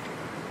that.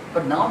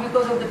 But now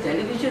because of the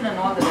television and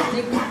all that, I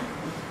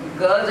think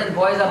girls and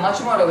boys are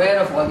much more aware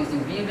of all these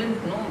things. We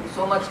didn't know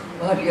so much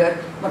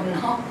earlier, but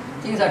now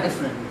things are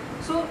different.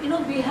 So,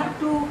 we have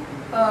to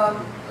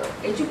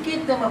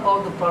educate them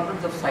about the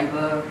problems of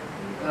cyber,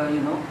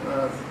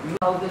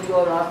 you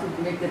are asked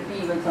to make the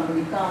tea when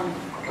somebody comes,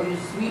 or you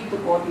sweep the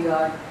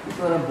courtyard. If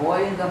you are a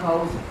boy in the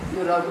house, you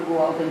are allowed to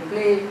go out and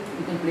play,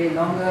 you can play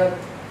longer.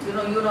 You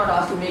are not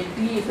asked to make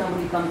tea if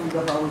somebody comes to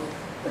the house.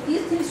 But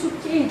these things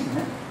should change.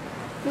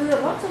 There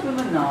are lots of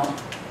women now.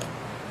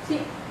 See,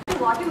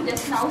 what you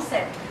just now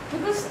said,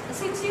 because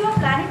since you are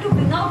planning to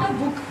bring out a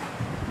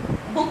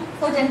book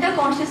for gender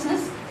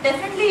consciousness,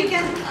 definitely you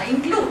can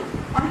include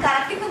on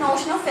correcting the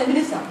notion of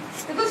feminism.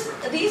 Because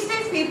these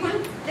days people,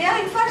 they are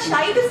in fact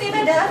shy to say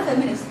that they are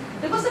feminists.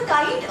 Because the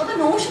kind or the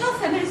notion of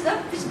feminism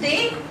which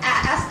they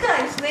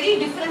ascribe is very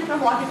different from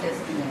what it is.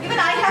 Even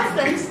I have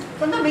friends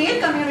from the male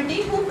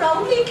community who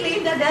proudly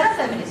claim that they are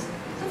feminists.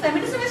 So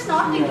feminism is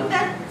not thinking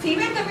that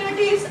female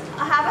communities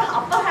have an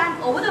upper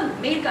hand over the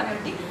male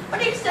community,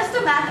 but it's just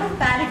a matter of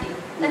parity,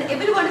 that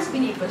everyone is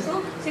being equal.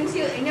 So since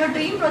you, in your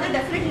dream project,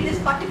 definitely this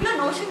particular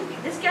notion,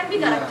 this can be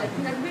corrected.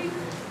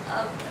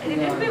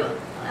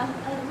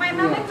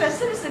 My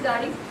question is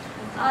regarding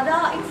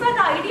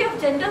the idea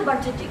of gender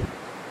budgeting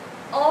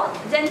or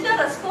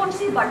gender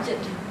responsive budget.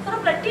 For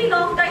a pretty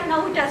long time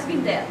now it has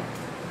been there.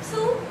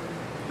 So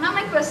now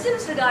my question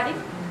is regarding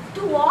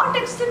to what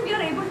extent we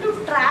are able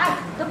to track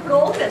the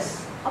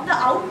progress of the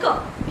outcome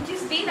which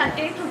is being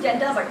attained through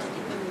gender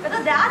budgeting.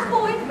 Whether that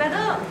point,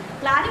 whether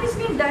planning is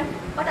being done,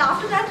 but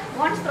after that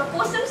once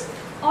proposals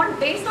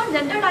based on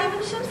gender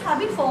dimensions have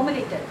been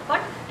formulated.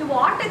 But to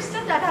what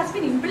extent that has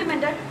been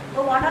implemented,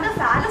 or what are the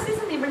fallacies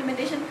in the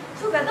implementation,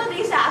 so whether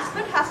these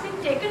aspects has been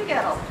taken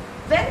care of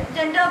when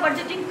gender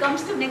budgeting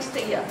comes to next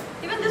year.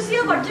 Even this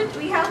year budget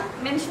we have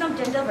mention of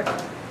gender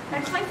budgeting.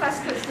 That's my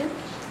first question.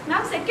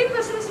 Now second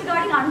question is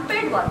regarding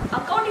unpaid work,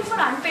 accounting for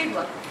unpaid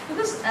work.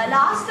 Because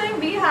last time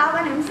we have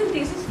an MPhil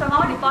thesis from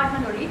our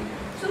department only.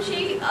 So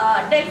she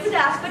dealt with the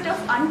aspect of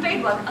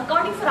unpaid work,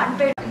 accounting for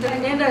unpaid work. In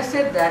the end I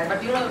said that,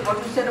 but what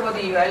you said about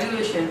the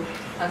evaluation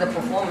and the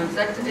performance,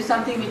 that is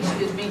something which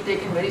is being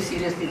taken very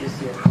seriously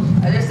this year.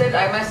 As I said,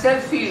 I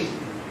myself feel,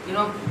 we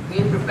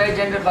have prepared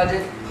gender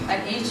budget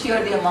and each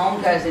year the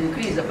amount has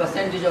increased, the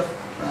percentage of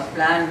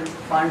planned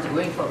funds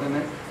going for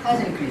women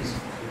has increased.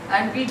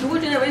 And we do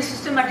it in a very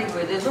systematic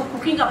way. There is no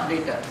cooking up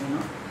data,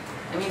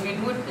 I mean, we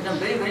do it in a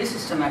very, very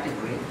systematic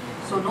way.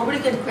 So nobody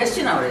can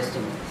question our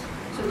estimates.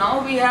 So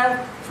now we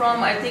have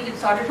I think it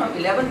started from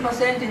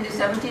 11% in the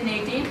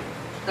 17-18.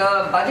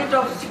 The budget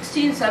of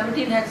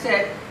 16-17 had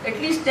said at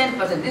least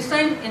 10%. This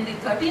time in the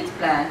 13th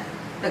plan,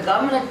 the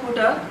government had put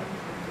a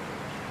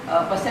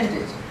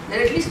percentage.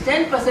 That at least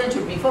 10%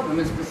 should be for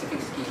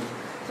women-specific schemes.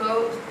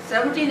 So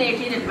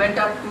 17-18 it went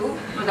up to,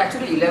 it was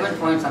actually 11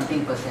 point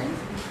something percent.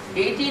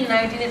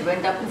 18-19 it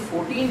went up to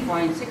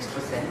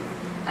 14.6%.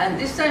 And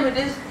this time it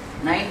is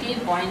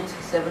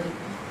 19.7.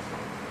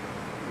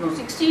 No,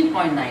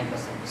 16.9%,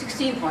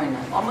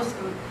 16.9, almost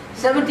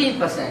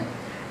 17%.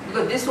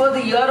 Because this was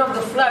the year of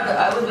the flood,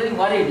 I was very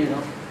worried,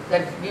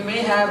 that we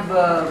may have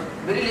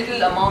very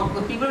little amount,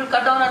 because people will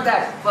cut down on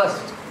that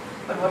first.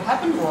 But what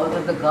happened was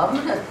that the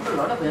government has put a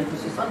lot of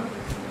emphasis on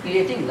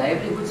creating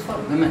livelihoods for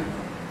women.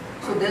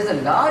 So there's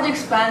a large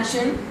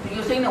expansion.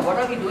 You're saying, now what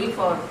are we doing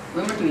for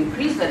women to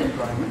increase their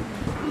employment?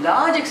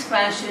 Large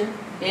expansion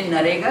in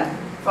Narega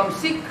from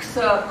 6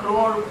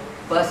 crore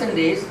person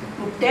days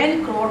to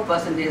 10 crore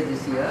person days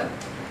this year,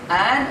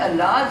 and a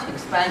large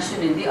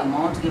expansion in the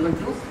amounts given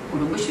to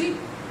Kudumbashri,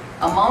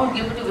 amount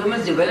given to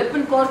Women's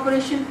Development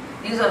Corporation.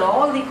 These are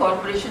all the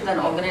corporations and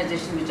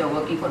organizations which are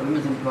working for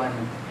women's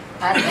employment.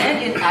 And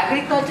then in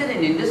agriculture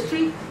and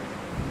industry,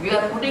 we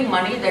are putting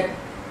money that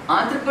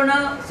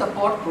entrepreneur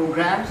support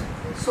programs,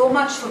 so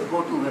much should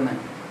go to women.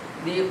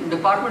 The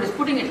department is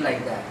putting it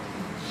like that.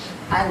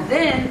 And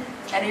then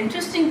an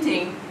interesting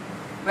thing,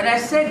 when I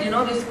said,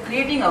 this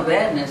creating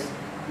awareness,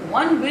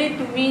 one way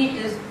to me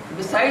is,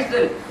 besides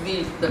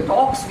the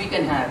talks we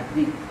can have,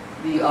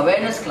 the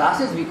awareness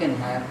classes we can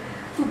have,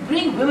 to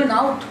bring women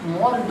out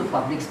more into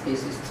public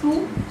spaces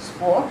through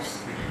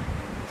sports,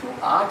 through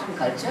art and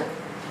culture.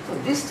 So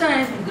this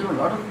time we give a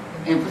lot of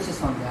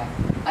emphasis on that.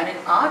 And in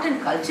art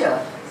and culture,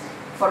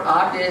 for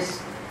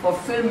artists, for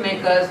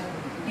filmmakers,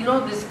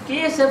 this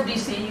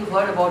KSFDC, you've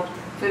heard about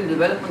Film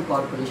Development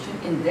Corporation,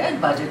 in their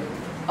budget,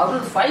 out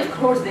of the 5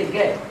 crores they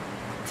get,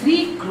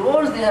 3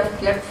 crores they have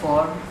kept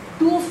for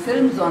 2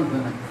 films on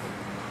women,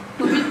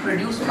 to be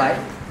produced by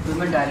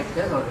women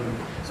directors or women.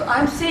 So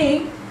I'm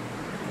saying,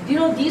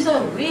 these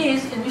are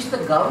ways in which the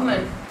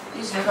government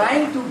is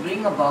trying to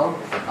bring about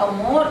a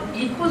more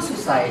equal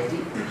society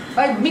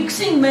by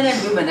mixing men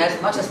and women as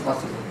much as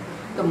possible.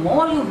 The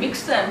more you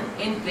mix them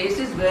in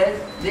places where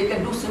they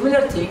can do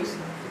similar things,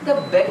 the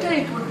better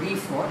it would be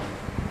for,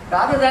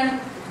 rather than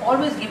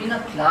always giving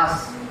a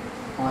class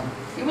on.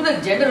 Even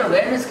the gender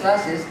awareness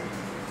classes,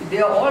 they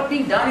are all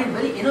being done in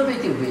very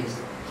innovative ways,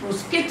 through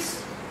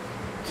skits,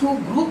 through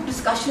group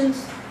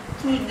discussions,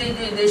 through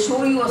they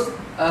show you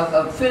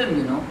a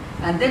film,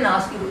 and then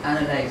ask you to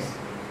analyze.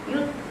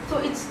 So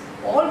it's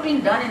all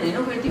being done in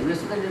innovative ways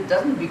so that it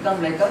doesn't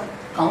become like a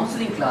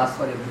counseling class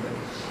for everybody.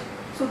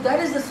 So that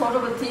is the sort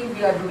of a thing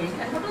we are doing.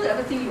 And what was the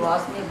other thing you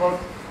asked me about?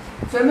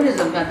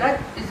 Feminism. Now that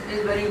is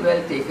very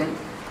well taken.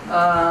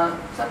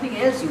 Something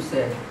else you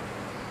said.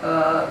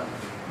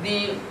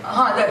 The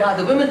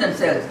women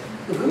themselves.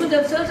 The women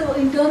themselves have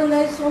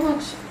internalized so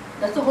much.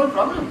 That's the whole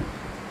problem.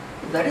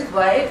 That is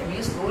why we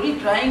are slowly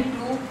trying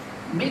to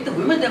make the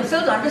women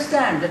themselves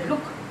understand that,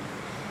 look,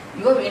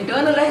 you have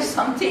internalized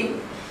something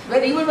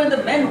where even when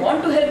the men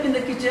want to help in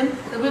the kitchen,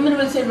 the women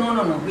will say, no,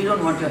 we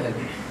don't want your help.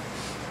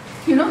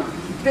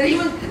 There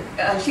even,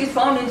 she's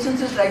found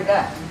instances like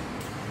that.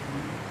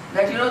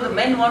 That, the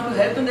men want to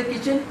help in the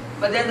kitchen,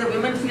 but then the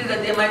women feel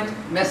that they might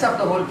mess up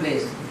the whole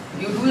place.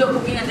 You do your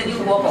cooking and then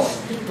you walk out.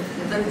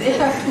 Then they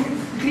have to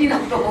clean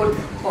up the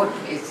whole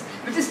place.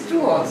 Which is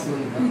true also,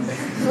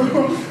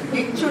 So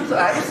it should. So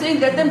I was saying,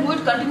 let them do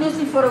it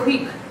continuously for a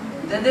week.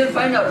 Then they'll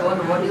find out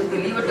what is.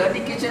 They leave a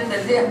dirty kitchen,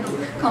 then they have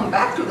to come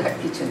back to that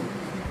kitchen.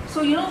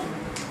 So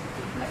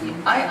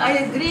I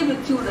agree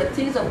with you that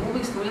things are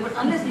moving slowly, but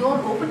unless you all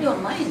open your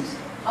minds,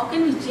 how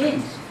can we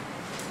change?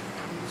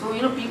 So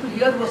people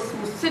here who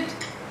sit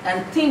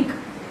and think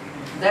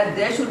that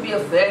there should be a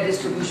fair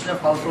distribution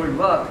of household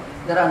work.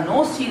 There are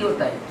no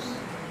stereotypes.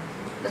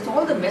 That's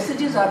all the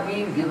messages are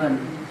being given.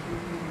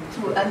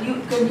 And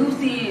you can use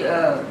the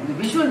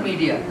visual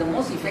media, the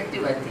most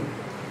effective, I think.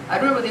 I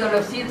don't know whether you all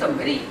have seen some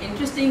very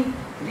interesting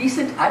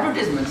recent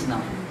advertisements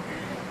now.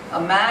 A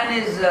man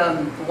is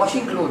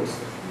washing clothes.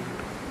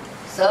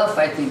 Surf,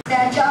 I think.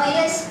 The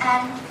joyous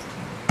and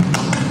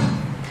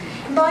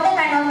important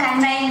one of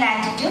conveying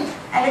gratitude.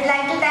 I would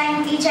like to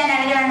thank each and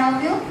every one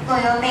of you for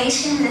your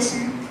patience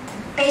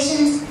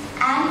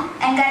and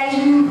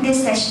encouraging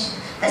this session.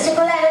 First of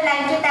all, I would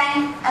like to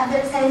thank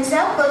Abdul Salim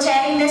sir for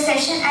chairing this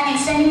session and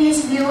extending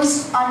his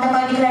views on the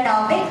particular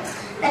topic.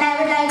 Then I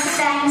would like to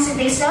thank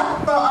Siddik sir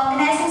for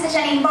organizing such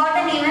an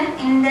important event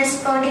in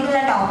this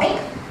particular topic.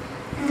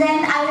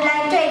 Then I would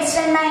like to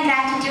extend my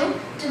gratitude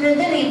to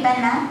Mridul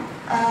Eapen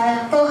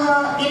for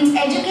her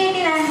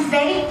educative and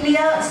very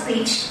clear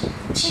speech.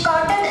 She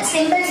quoted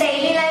simple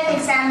daily life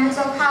examples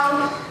of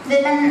how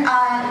women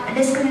are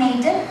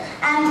discriminated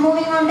and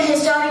moving on to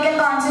historical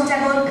concepts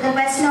about the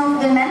question of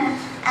women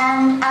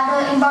and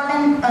other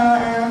important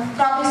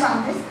topics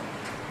on this.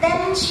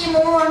 Then she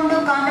moved on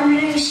to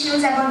contemporary issues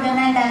about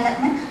women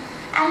development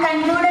and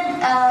concluded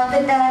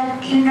with the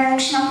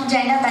introduction of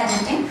gender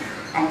budgeting.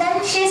 And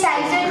then she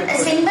cited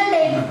simple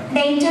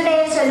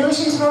day-to-day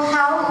solutions for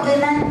how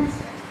women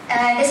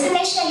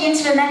discrimination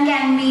against women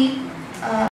can be